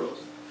with euros.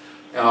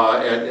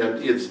 And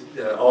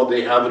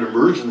they have an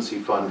emergency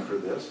fund for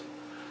this,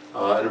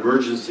 an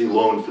emergency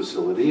loan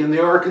facility, and they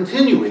are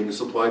continuing to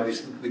supply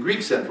the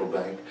Greek Central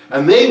Bank,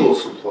 and they will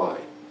supply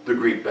the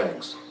Greek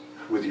banks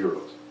with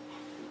euros,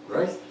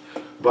 right?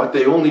 But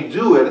they only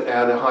do it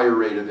at a higher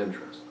rate of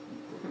interest.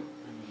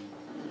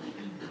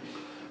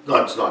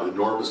 It's not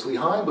enormously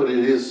high, but it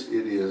is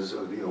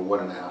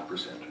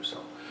 1.5% or so.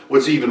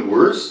 What's even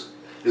worse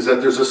is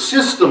that there's a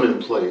system in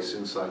place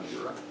inside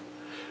Europe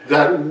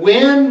that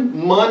when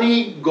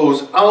money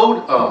goes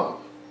out of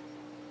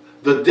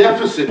the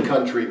deficit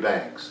country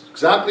banks,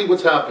 exactly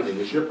what's happening,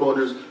 the ship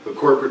owners, the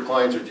corporate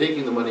clients are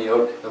taking the money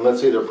out, and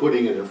let's say they're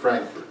putting it in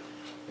Frankfurt,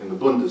 in the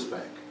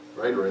Bundesbank,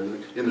 right, or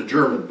in the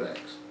German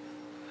banks.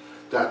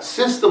 That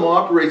system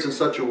operates in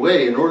such a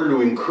way, in order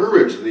to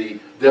encourage the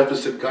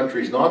deficit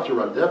countries not to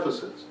run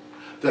deficits,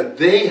 that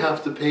they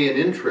have to pay an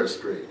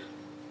interest rate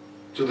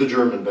to the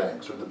German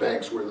banks, or the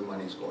banks where the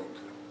money's going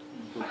to.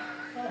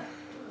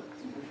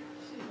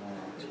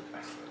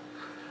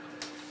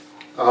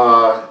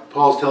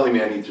 Paul's telling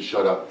me I need to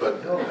shut up,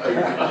 but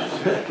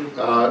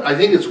I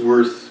think it's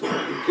worth,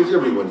 because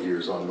everyone here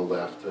is on the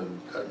left,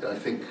 and I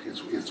think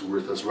it's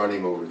worth us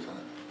running over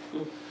time.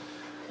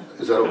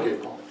 Is that okay,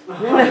 Paul?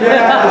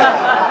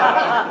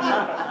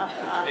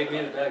 Make me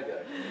the bad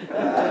guy.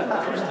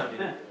 How much time do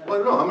you need? Well, I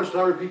don't know. How much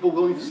time are people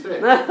willing to stay?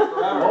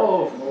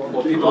 Well,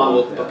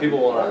 people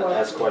will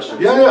ask questions.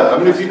 Yeah. How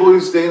many people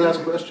will stay and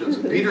ask questions?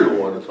 And Peter will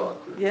want to talk.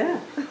 Yeah.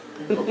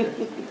 Okay.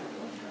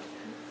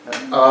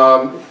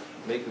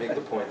 Make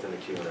the point in the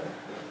Q&A.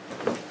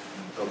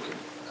 Okay.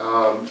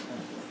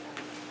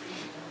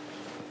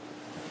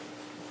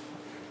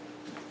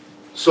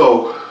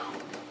 So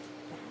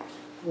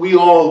we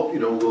all,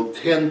 will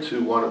tend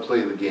to want to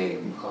play the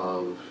game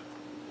of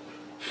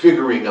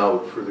figuring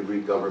out for the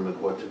Greek government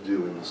what to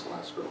do in this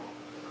class struggle.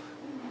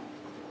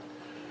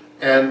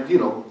 And,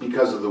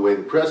 because of the way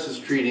the press is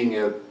treating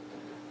it,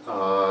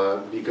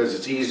 because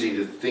it's easy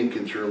to think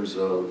in terms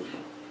of,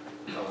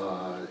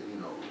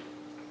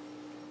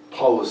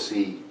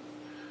 policy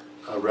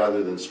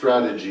rather than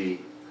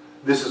strategy,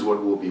 this is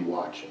what we'll be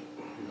watching.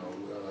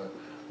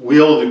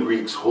 Will the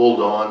Greeks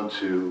hold on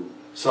to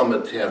some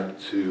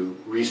attempt to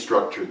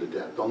restructure the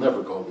debt? They'll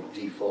never call it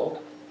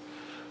default,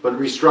 but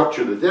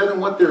restructure the debt. And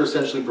what they're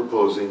essentially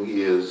proposing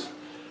is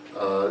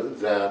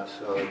that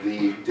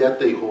the debt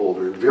they hold,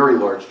 or a very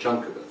large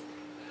chunk of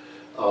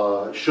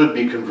it, should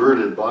be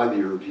converted by the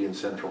European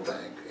Central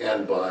Bank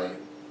and by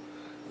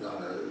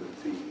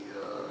the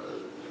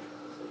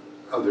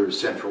other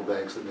central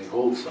banks that may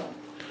hold some,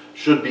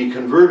 should be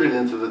converted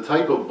into the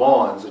type of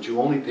bonds that you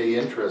only pay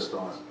interest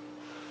on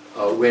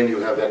when you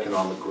have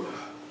economic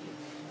growth,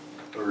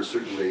 or a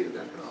certain rate of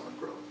economic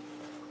growth.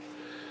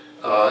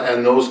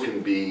 And those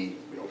can be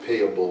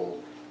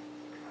payable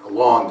a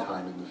long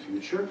time in the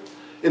future.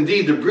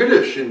 Indeed, the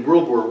British in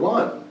World War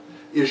I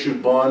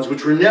issued bonds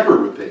which were never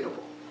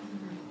repayable,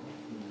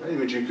 right?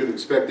 Which you could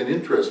expect an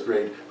interest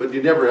rate, but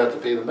you never had to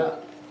pay them back.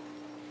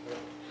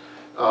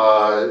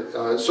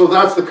 So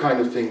that's the kind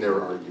of thing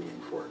they're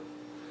arguing for.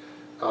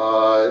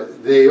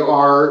 They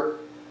are,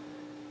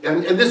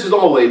 and this is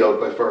all laid out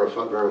by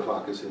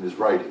Varoufakis in his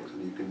writings,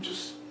 and you can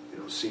just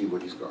see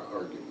what he's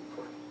arguing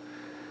for.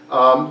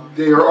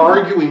 They are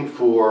arguing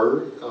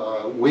for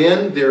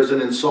when there's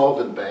an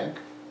insolvent bank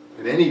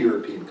in any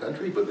European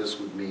country, but this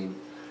would mean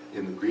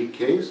in the Greek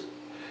case,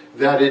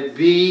 that it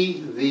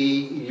be the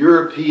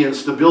European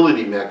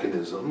Stability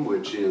Mechanism,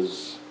 which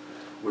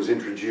was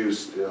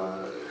introduced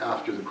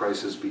after the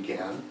crisis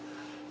began,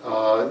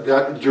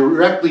 that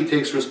directly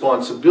takes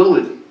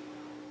responsibility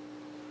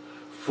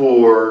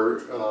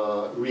for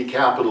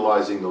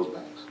recapitalizing those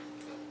banks.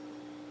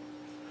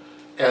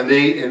 And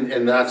they,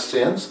 in that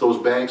sense,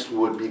 those banks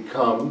would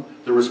become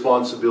the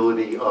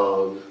responsibility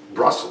of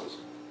Brussels,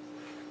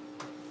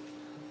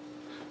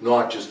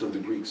 not just of the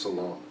Greeks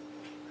alone.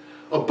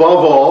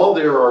 Above all,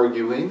 they're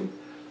arguing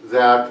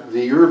that the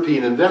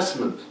European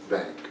Investment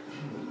Bank,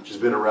 which has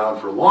been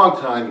around for a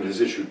long time and has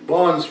issued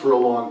bonds for a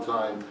long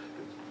time,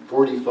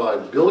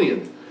 45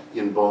 billion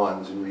in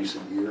bonds in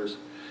recent years,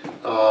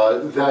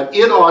 that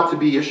it ought to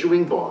be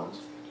issuing bonds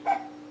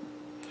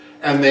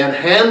and then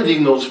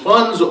handing those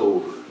funds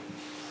over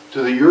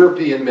to the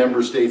European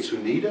member states who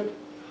need it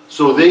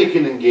so they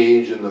can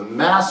engage in the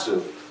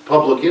massive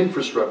public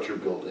infrastructure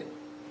building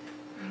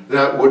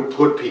that would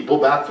put people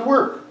back to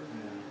work.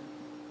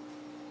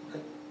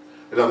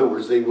 In other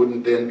words, they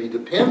wouldn't then be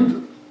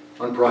dependent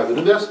on private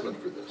investment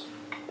for this.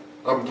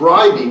 I'm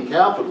bribing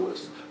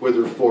capitalists,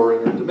 whether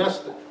foreign or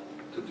domestic,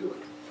 to do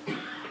it.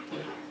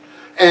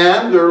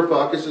 And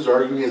Varoufakis is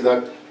arguing is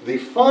that the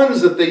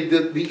funds that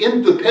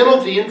the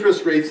penalty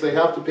interest rates they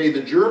have to pay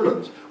the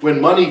Germans when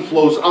money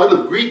flows out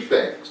of Greek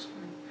banks,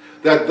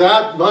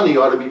 that money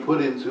ought to be put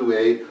into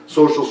a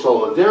social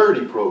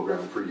solidarity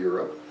program for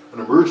Europe, an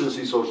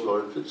emergency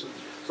social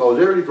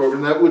solidarity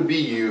program that would be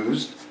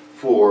used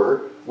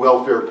for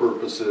welfare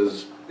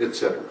purposes,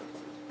 etc.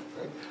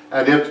 Right?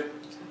 And if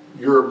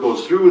Europe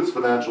goes through its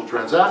financial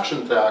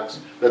transaction tax,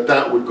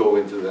 that would go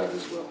into that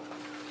as well.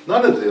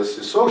 None of this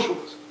is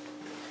socialism.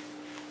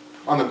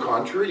 On the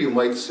contrary, you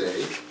might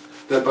say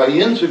that by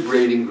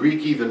integrating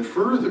Greek even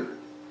further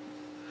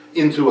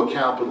into a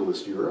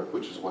capitalist Europe,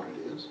 which is what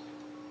it is,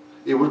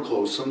 it would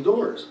close some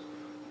doors.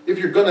 If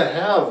you're going to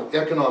have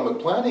economic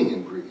planning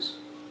in Greece,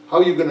 how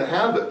are you going to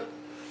have it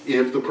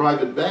if the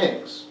private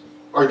banks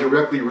are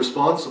directly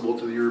responsible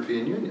to the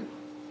European Union?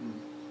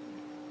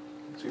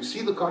 So you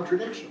see the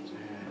contradictions.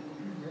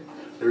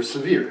 They're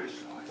severe.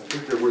 I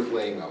think they're worth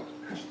laying out.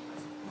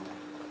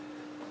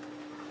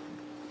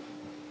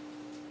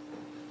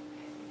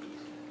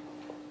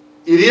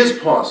 It is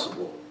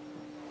possible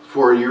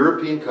for a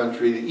European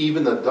country,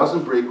 even that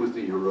doesn't break with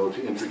the euro,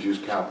 to introduce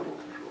capital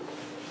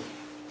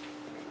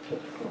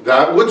control.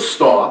 That would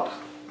stop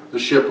the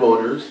ship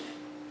owners,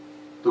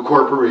 the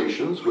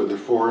corporations, whether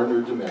foreign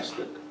or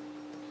domestic,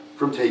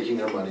 from taking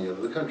their money out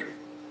of the country.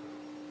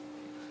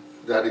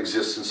 That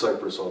exists in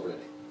Cyprus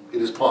already.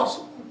 It is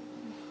possible.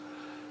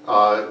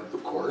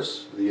 Of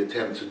course, the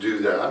attempt to do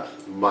that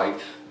might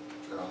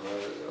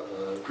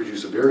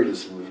produce a very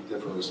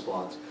different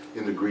response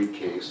in the Greek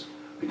case,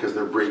 because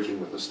they're breaking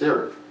with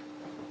austerity,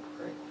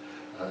 right?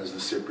 As the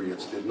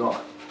Cypriots did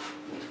not.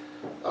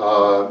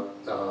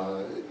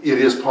 It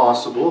is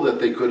possible that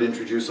they could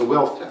introduce a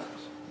wealth tax.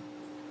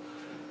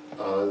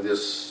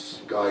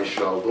 This guy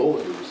Schaubel,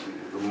 who was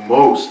the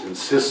most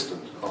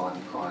insistent on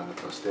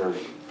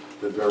austerity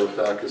that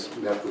Varoufakis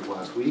met with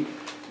last week,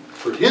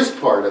 for his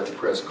part at the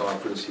press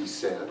conference he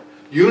said,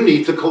 you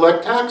need to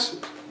collect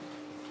taxes.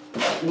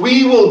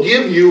 We will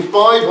give you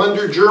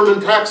 500 German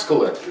tax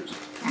collectors.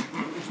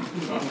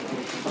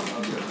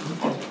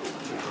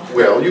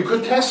 Well, you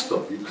could test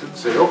them. You could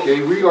say,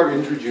 okay, we are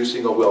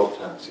introducing a wealth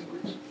tax in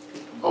Greece.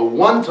 A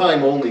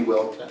one-time only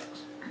wealth tax.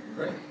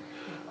 Right?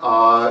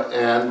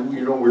 And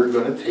we're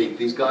going to take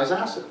these guys'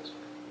 assets.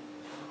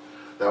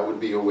 That would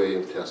be a way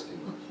of testing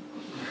them.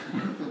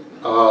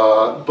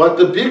 But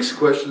the big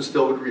question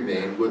still would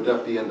remain, would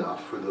that be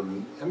enough for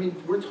them? I mean,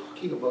 we're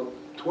talking about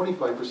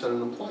 25%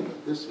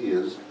 unemployment. This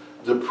is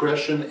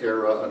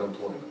Depression-era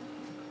unemployment,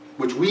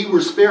 which we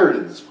were spared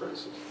in this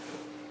crisis.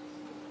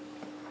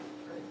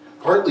 Right?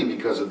 Partly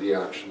because of the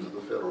actions of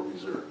the Federal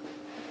Reserve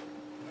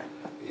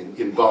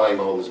in buying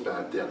all this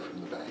bad debt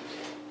from the banks.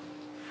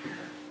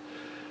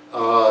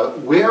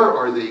 Where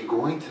are they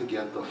going to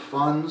get the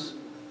funds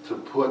to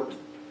put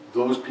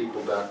those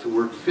people back to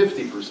work?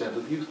 50%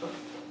 of youth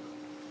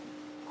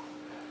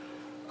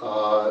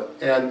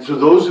unemployment. And to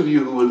those of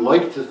you who would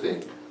like to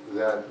think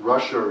that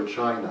Russia or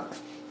China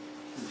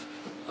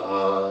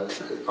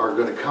are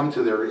going to come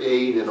to their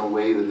aid in a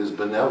way that is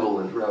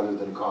benevolent rather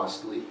than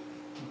costly,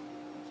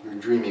 you're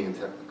dreaming in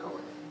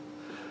technicolor.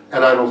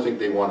 And I don't think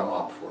they want to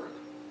opt for it.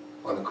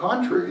 On the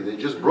contrary, they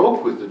just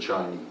broke with the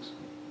Chinese.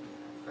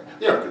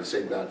 They aren't going to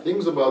say bad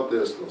things about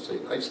this. They'll say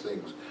nice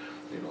things.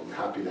 I'm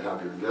happy to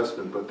have your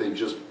investment. But they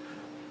just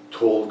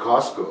told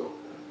Costco,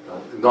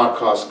 not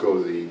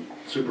Costco the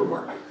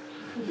supermarket.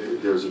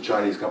 There's a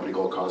Chinese company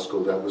called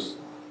Costco that was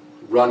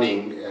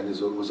running and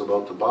was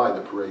about to buy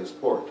the Piraeus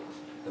port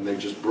And they've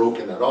just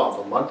broken that off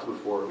a month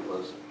before it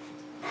was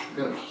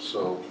finished.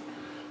 So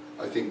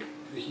I think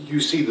you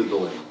see the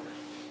dilemma.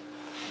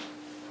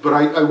 But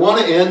I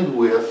want to end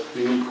with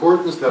the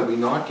importance that we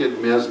not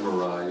get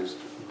mesmerized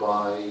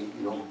by,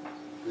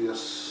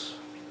 this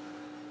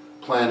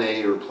plan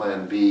A or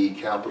plan B,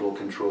 capital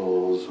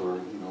controls, or,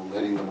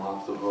 letting them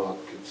off the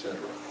hook, etc.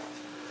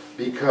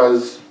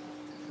 Because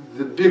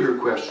the bigger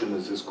question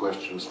is this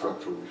question of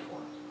structural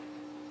reform.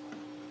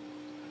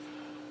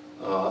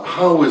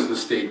 How is the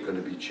state going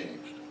to be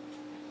changed?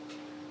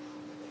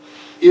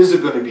 Is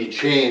it going to be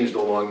changed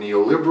along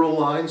neoliberal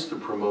lines to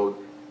promote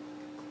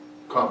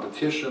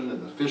competition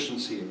and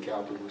efficiency in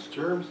capitalist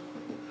terms?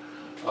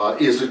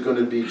 Is it going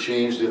to be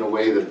changed in a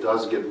way that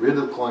does get rid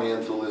of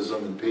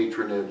clientelism and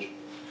patronage,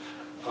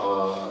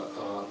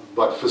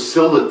 but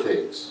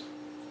facilitates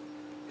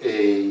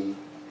a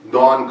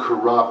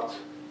non-corrupt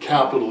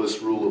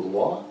capitalist rule of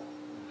law?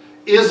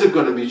 Is it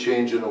going to be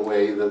changed in a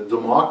way that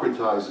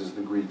democratizes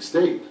the Greek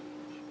state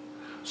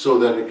so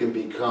that it can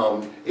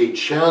become a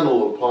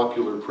channel of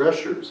popular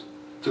pressures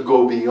to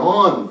go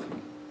beyond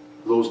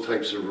those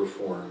types of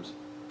reforms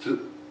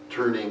to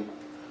turning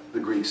the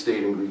Greek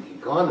state and Greek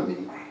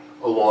economy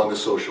along a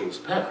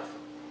socialist path?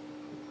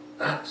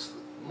 That's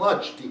a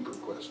much deeper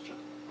question.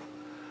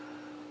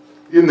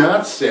 In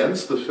that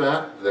sense, the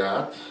fact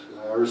that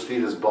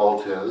Aristides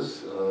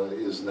Baltes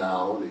is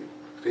now, the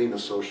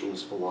famous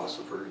socialist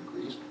philosopher in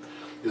Greece,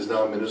 is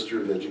now Minister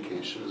of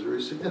Education is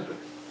very significant.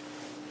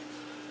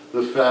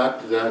 The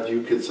fact that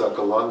Euclid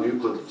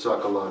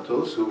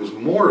Tsakalatos, who is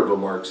more of a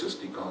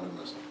Marxist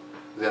economist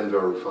than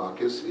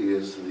Varoufakis,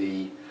 is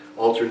the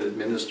alternate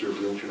Minister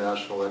for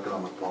International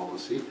Economic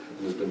Policy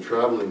and has been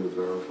traveling with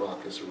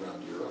Varoufakis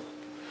around Europe.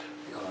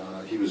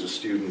 He was a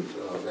student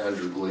of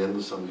Andrew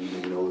Glynn, some of you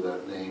may know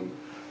that name,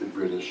 the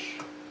British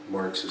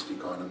Marxist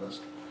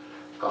economist,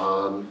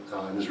 and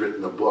has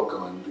written a book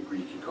on the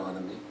Greek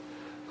economy,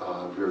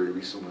 very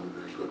recent one, a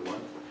very good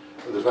one.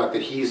 The fact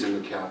that he's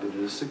in the cabinet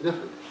is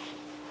significant.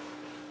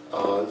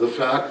 The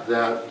fact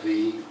that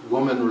the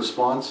woman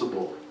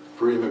responsible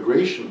for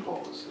immigration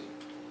policy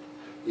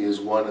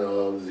is one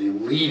of the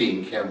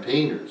leading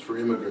campaigners for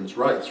immigrants'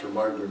 rights, for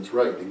migrants'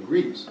 rights in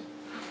Greece,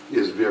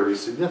 is very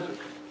significant.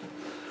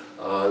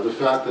 The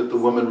fact that the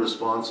woman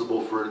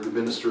responsible for the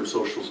Minister of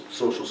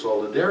Social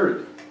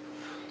Solidarity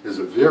is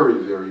a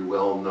very, very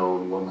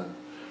well-known woman,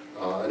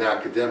 an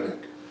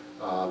academic,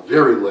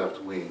 very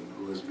left-wing,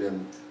 who has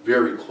been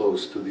very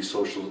close to the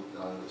social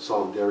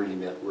solidarity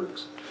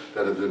networks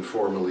that have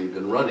informally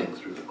been running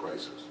through the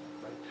crisis,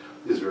 right,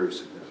 is very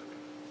significant.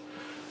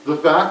 The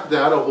fact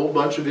that a whole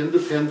bunch of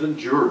independent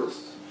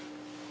jurists,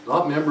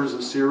 not members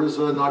of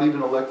Syriza, not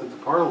even elected to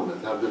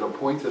Parliament, have been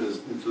appointed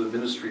into the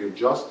Ministry of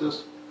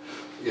Justice,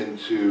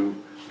 into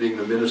being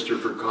the Minister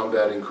for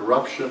Combating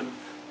Corruption,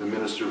 the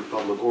Minister of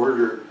Public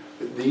Order.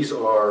 These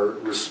are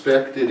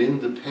respected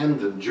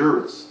independent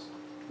jurists,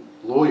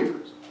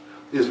 lawyers,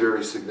 is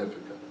very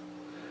significant.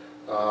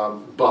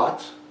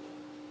 But,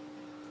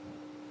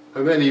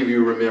 how many of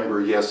you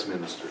remember Yes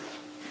Minister?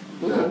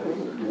 That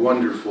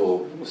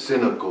wonderful,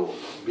 cynical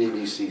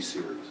BBC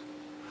series.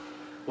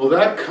 Well,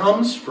 that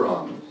comes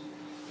from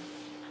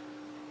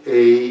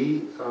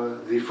the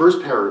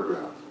first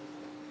paragraph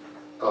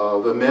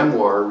of a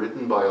memoir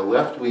written by a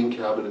left-wing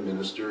cabinet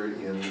minister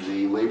in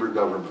the Labour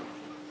government,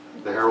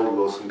 the Harold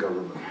Wilson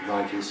government,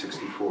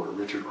 1964,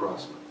 Richard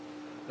Crossman.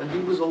 And he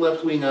was a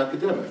left-wing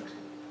academic.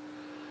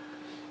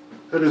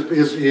 And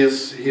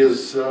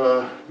his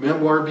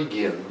memoir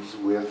begins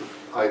with,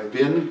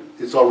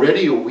 it's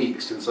already a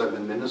week since I've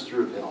been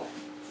Minister of Health.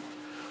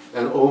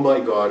 And oh my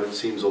God, it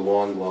seems a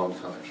long, long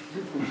time.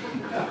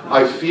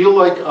 I feel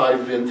like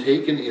I've been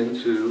taken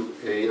into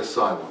an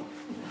asylum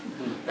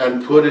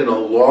and put in a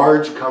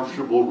large,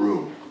 comfortable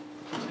room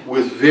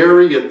with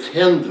very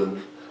attendant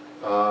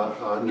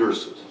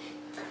nurses.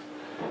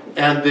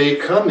 And they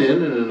come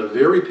in and in a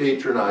very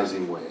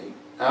patronizing way,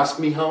 ask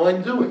me how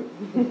I'm doing.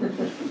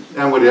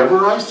 And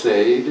whatever I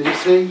say, they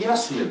say,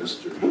 yes,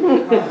 Minister.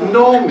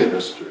 No,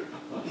 Minister.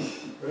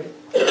 Right?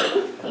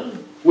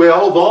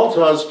 Well,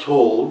 Baltas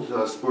told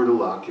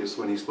Spourdalakis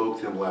when he spoke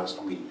to him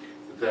last week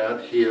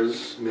that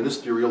his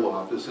ministerial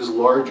office is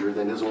larger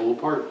than his old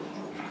apartment.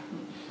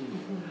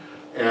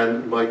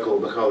 And Michael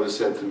Michalis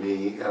said to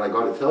me, and I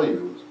got to tell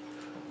you,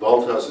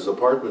 Baltas's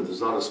apartment is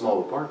not a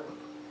small apartment.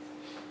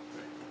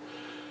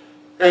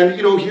 And,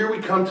 here we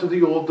come to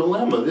the old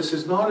dilemma. This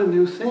is not a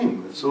new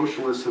thing that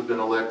socialists have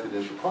been elected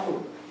into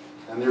parliament.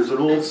 And there's an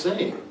old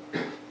saying.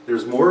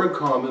 There's more in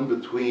common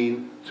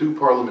between two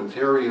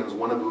parliamentarians,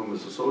 one of whom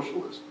is a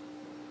socialist,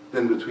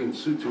 than between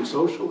two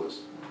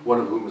socialists, one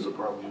of whom is a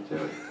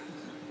parliamentarian.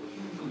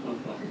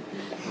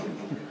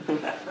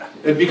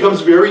 It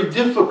becomes very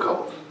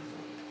difficult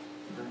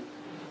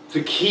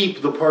to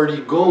keep the party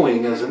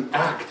going as an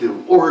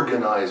active,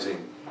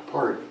 organizing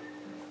party,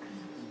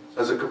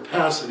 as a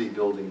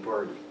capacity-building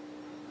party,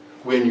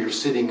 when you're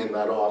sitting in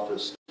that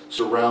office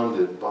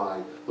surrounded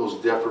by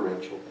those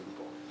deferential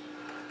people.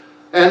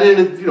 And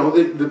in, you know,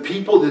 the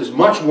people, there's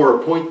much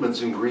more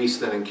appointments in Greece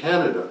than in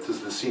Canada to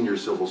the senior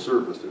civil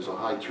service. There's a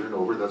high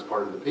turnover, that's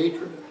part of the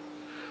patronage.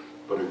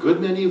 But a good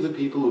many of the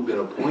people who've been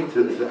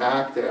appointed to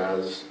act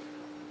as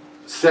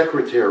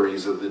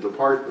secretaries of the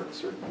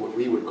departments, or what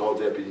we would call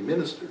deputy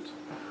ministers,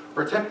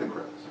 are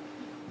technocrats.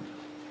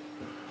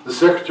 The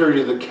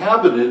secretary of the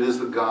cabinet is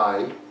the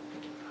guy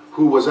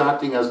who was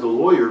acting as the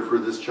lawyer for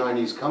this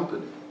Chinese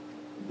company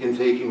in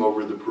taking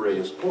over the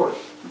Piraeus port.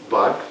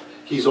 But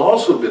he's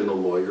also been the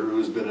lawyer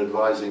who's been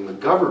advising the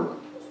government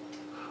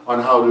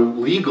on how to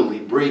legally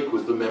break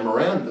with the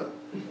memoranda,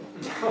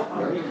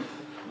 right?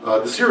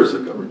 The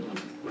Syriza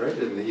government, right?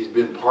 And he's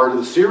been part of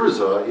the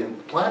Syriza in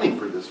planning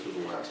for this for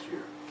the last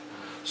year.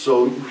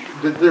 So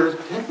there's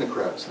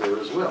technocrats there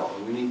as well,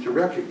 and we need to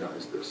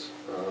recognize this.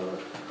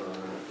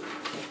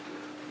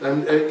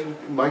 And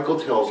Michael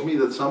tells me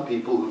that some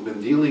people who've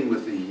been dealing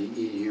with the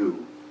EU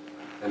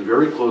and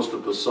very close to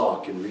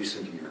PASOK in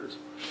recent years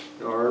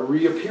are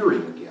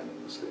reappearing again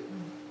in the state.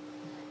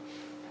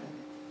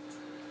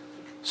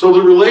 So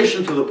the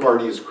relation to the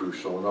party is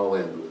crucial, and I'll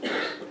end with this.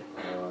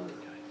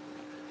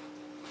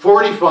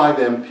 45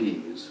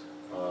 MPs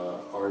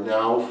are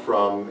now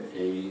from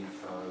a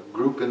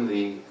group in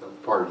the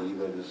party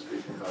that is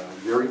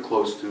very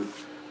close to.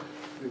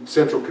 The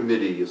Central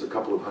Committee is a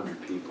couple of hundred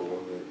people.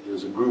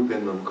 There's a group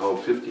in them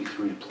called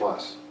 53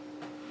 Plus,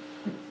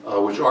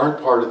 which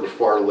aren't part of the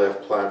far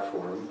left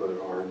platform, but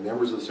are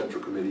members of the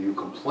Central Committee who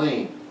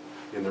complained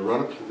in the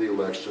run-up to the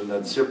election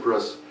that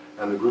Tsipras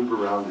and the group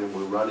around him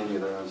were running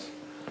it as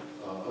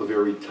a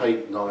very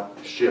tight knot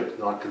ship,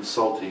 not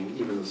consulting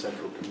even the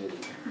Central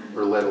Committee,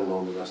 or let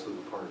alone the rest of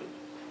the party.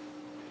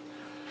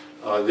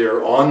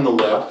 They're on the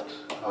left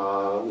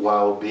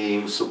while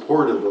being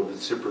supportive of the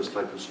Tsipras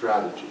type of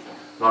strategy,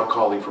 not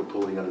calling for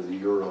pulling out of the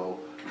euro,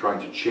 trying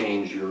to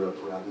change Europe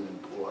rather than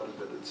pull out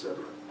of it,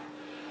 etc.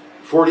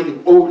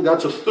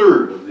 That's a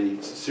third of the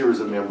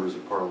Syriza members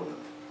of parliament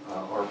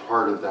are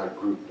part of that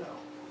group now.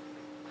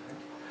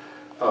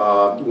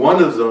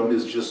 One of them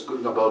is just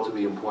about to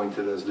be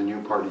appointed as the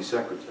new party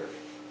secretary.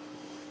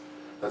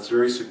 That's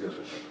very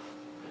significant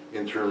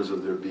in terms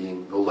of there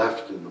being the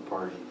left in the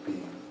party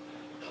being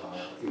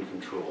in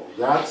control.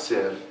 That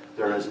said,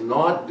 there has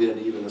not been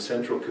even a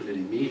Central Committee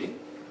meeting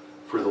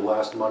for the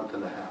last month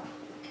and a half.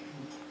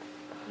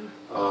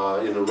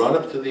 In the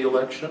run-up to the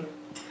election,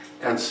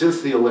 and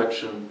since the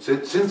election,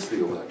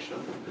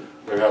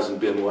 there hasn't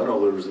been one,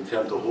 although there was an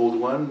attempt to hold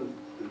one.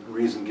 The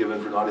reason given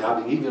for not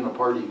having even a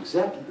party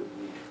executive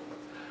meeting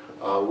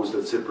was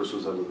that Tsipras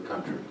was out of the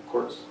country, of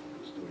course.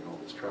 He was doing all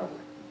this traveling.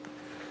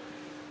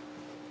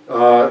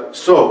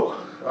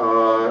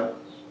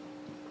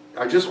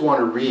 I just want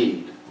to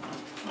read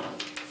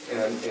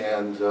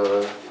and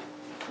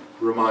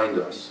remind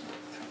us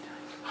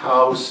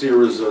how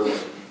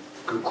Syriza's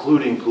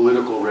concluding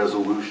political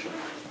resolution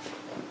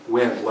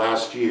went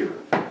last year.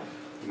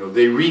 You know,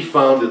 they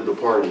refounded the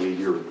party a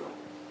year ago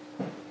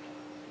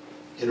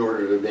in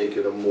order to make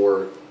it a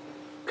more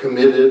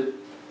committed,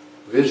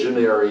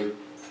 visionary,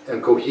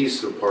 and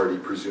cohesive party,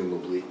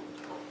 presumably,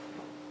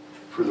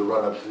 for the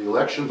run-up to the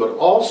election, but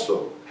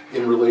also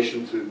in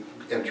relation to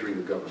entering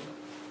the government.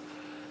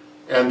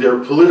 And their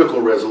political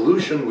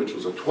resolution, which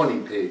was a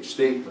 20-page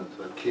statement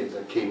that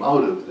came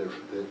out of that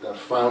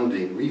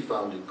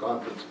refounding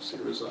conference of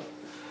Syriza,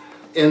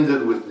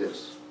 ended with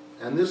this.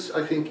 And this,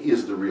 I think,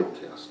 is the real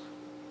test.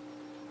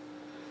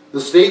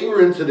 The state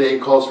we're in today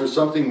calls for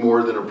something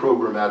more than a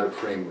programmatic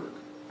framework,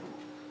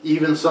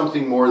 even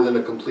something more than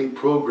a complete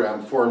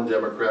program formed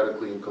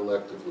democratically and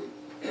collectively.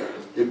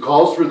 It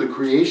calls for the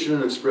creation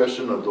and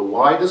expression of the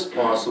widest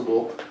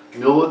possible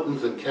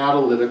militant and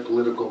catalytic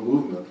political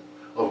movement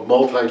of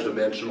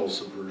multi-dimensional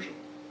subversion.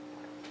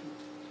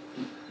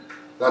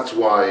 That's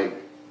why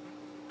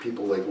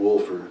people like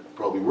Wolf are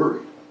probably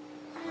worried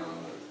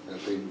that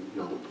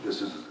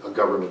this is a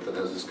government that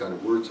has this kind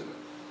of words in it.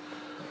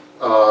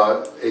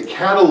 A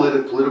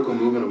catalytic political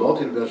movement of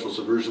multi-dimensional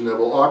subversion that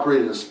will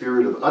operate in a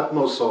spirit of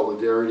utmost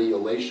solidarity,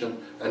 elation,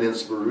 and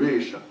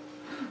inspiration.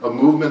 A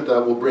movement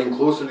that will bring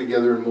closer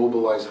together and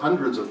mobilize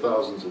hundreds of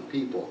thousands of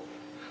people.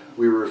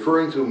 We were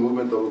referring to a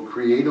movement that will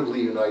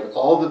creatively unite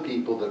all the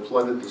people that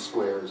flooded the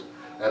squares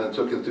and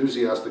took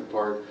enthusiastic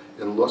part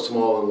in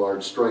small and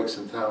large strikes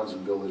in towns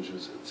and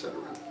villages, etc.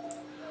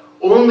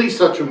 Only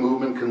such a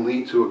movement can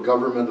lead to a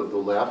government of the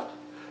left,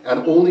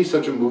 and only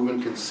such a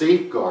movement can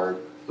safeguard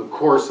the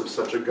course of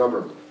such a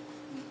government.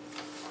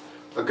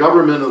 A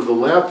government of the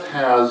left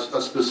has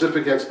a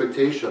specific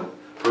expectation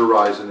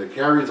horizon. It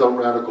carries out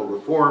radical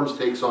reforms,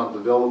 takes on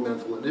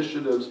developmental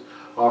initiatives,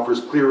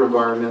 offers clear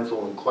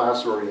environmental and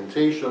class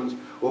orientations,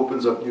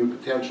 opens up new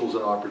potentials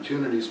and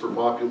opportunities for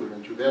popular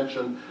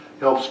intervention,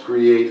 helps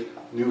create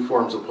new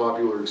forms of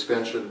popular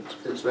expression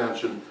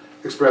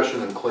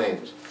and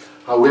claims.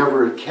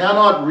 However, it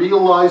cannot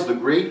realize the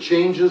great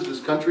changes this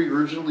country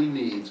urgently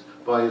needs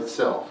by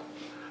itself.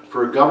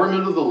 For a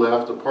government of the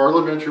left, a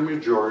parliamentary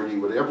majority,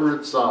 whatever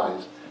its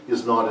size,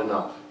 is not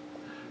enough.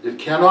 It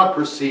cannot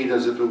proceed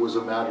as if it was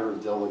a matter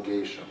of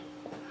delegation.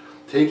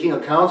 Taking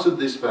account of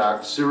these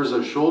facts,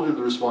 Syriza shouldered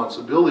the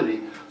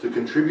responsibility to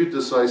contribute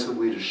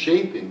decisively to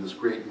shaping this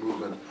great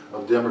movement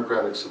of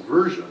democratic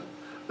subversion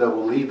that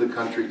will lead the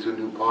country to a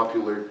new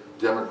popular,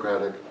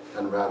 democratic,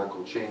 and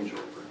radical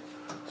changeover.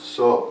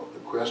 So, the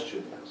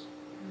question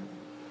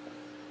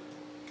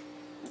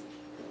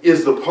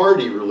is the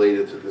party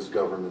related to this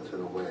government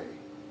in a way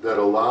that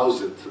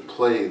allows it to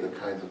play the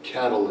kind of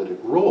catalytic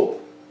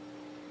role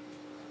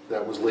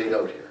that was laid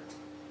out here?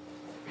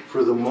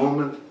 For the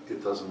moment,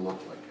 it doesn't look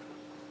like it.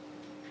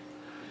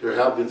 There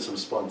have been some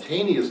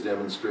spontaneous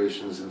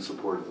demonstrations in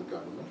support of the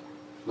government,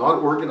 not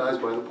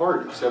organized by the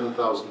party,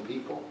 7,000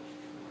 people,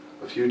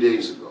 a few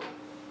days ago,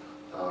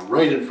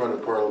 right in front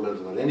of Parliament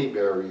without any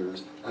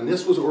barriers, and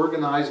this was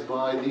organized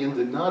by the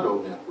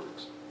Indignado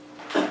networks,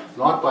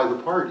 not by the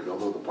party,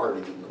 although the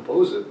party didn't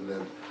oppose it, and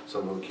then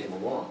some of it came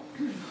along.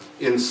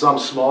 In some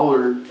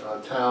smaller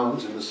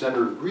towns in the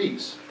center of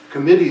Greece,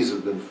 committees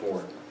have been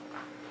formed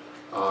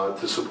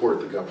to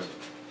support the government.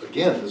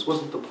 Again, this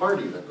wasn't the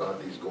party that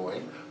got these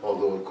going,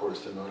 although of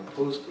course they're not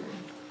opposed to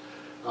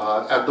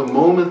them. At the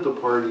moment, the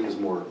party is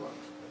moribund.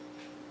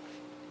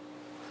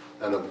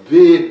 And a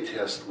big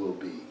test will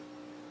be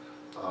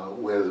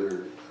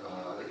whether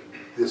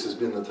this has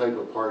been the type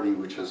of party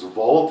which has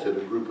vaulted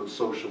a group of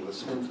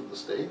socialists into the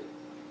state,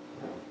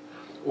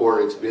 or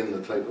it's been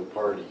the type of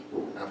party,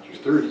 after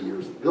 30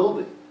 years of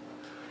building,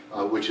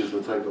 which is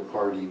the type of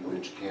party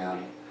which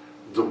can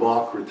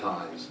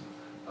democratize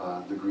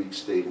the Greek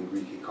state and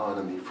Greek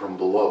economy from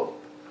below,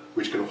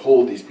 which can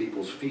hold these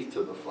people's feet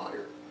to the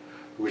fire,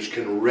 which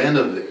can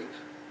renovate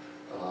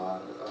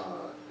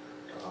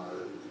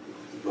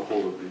the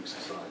whole of Greek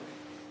society.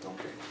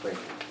 Okay, thank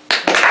you.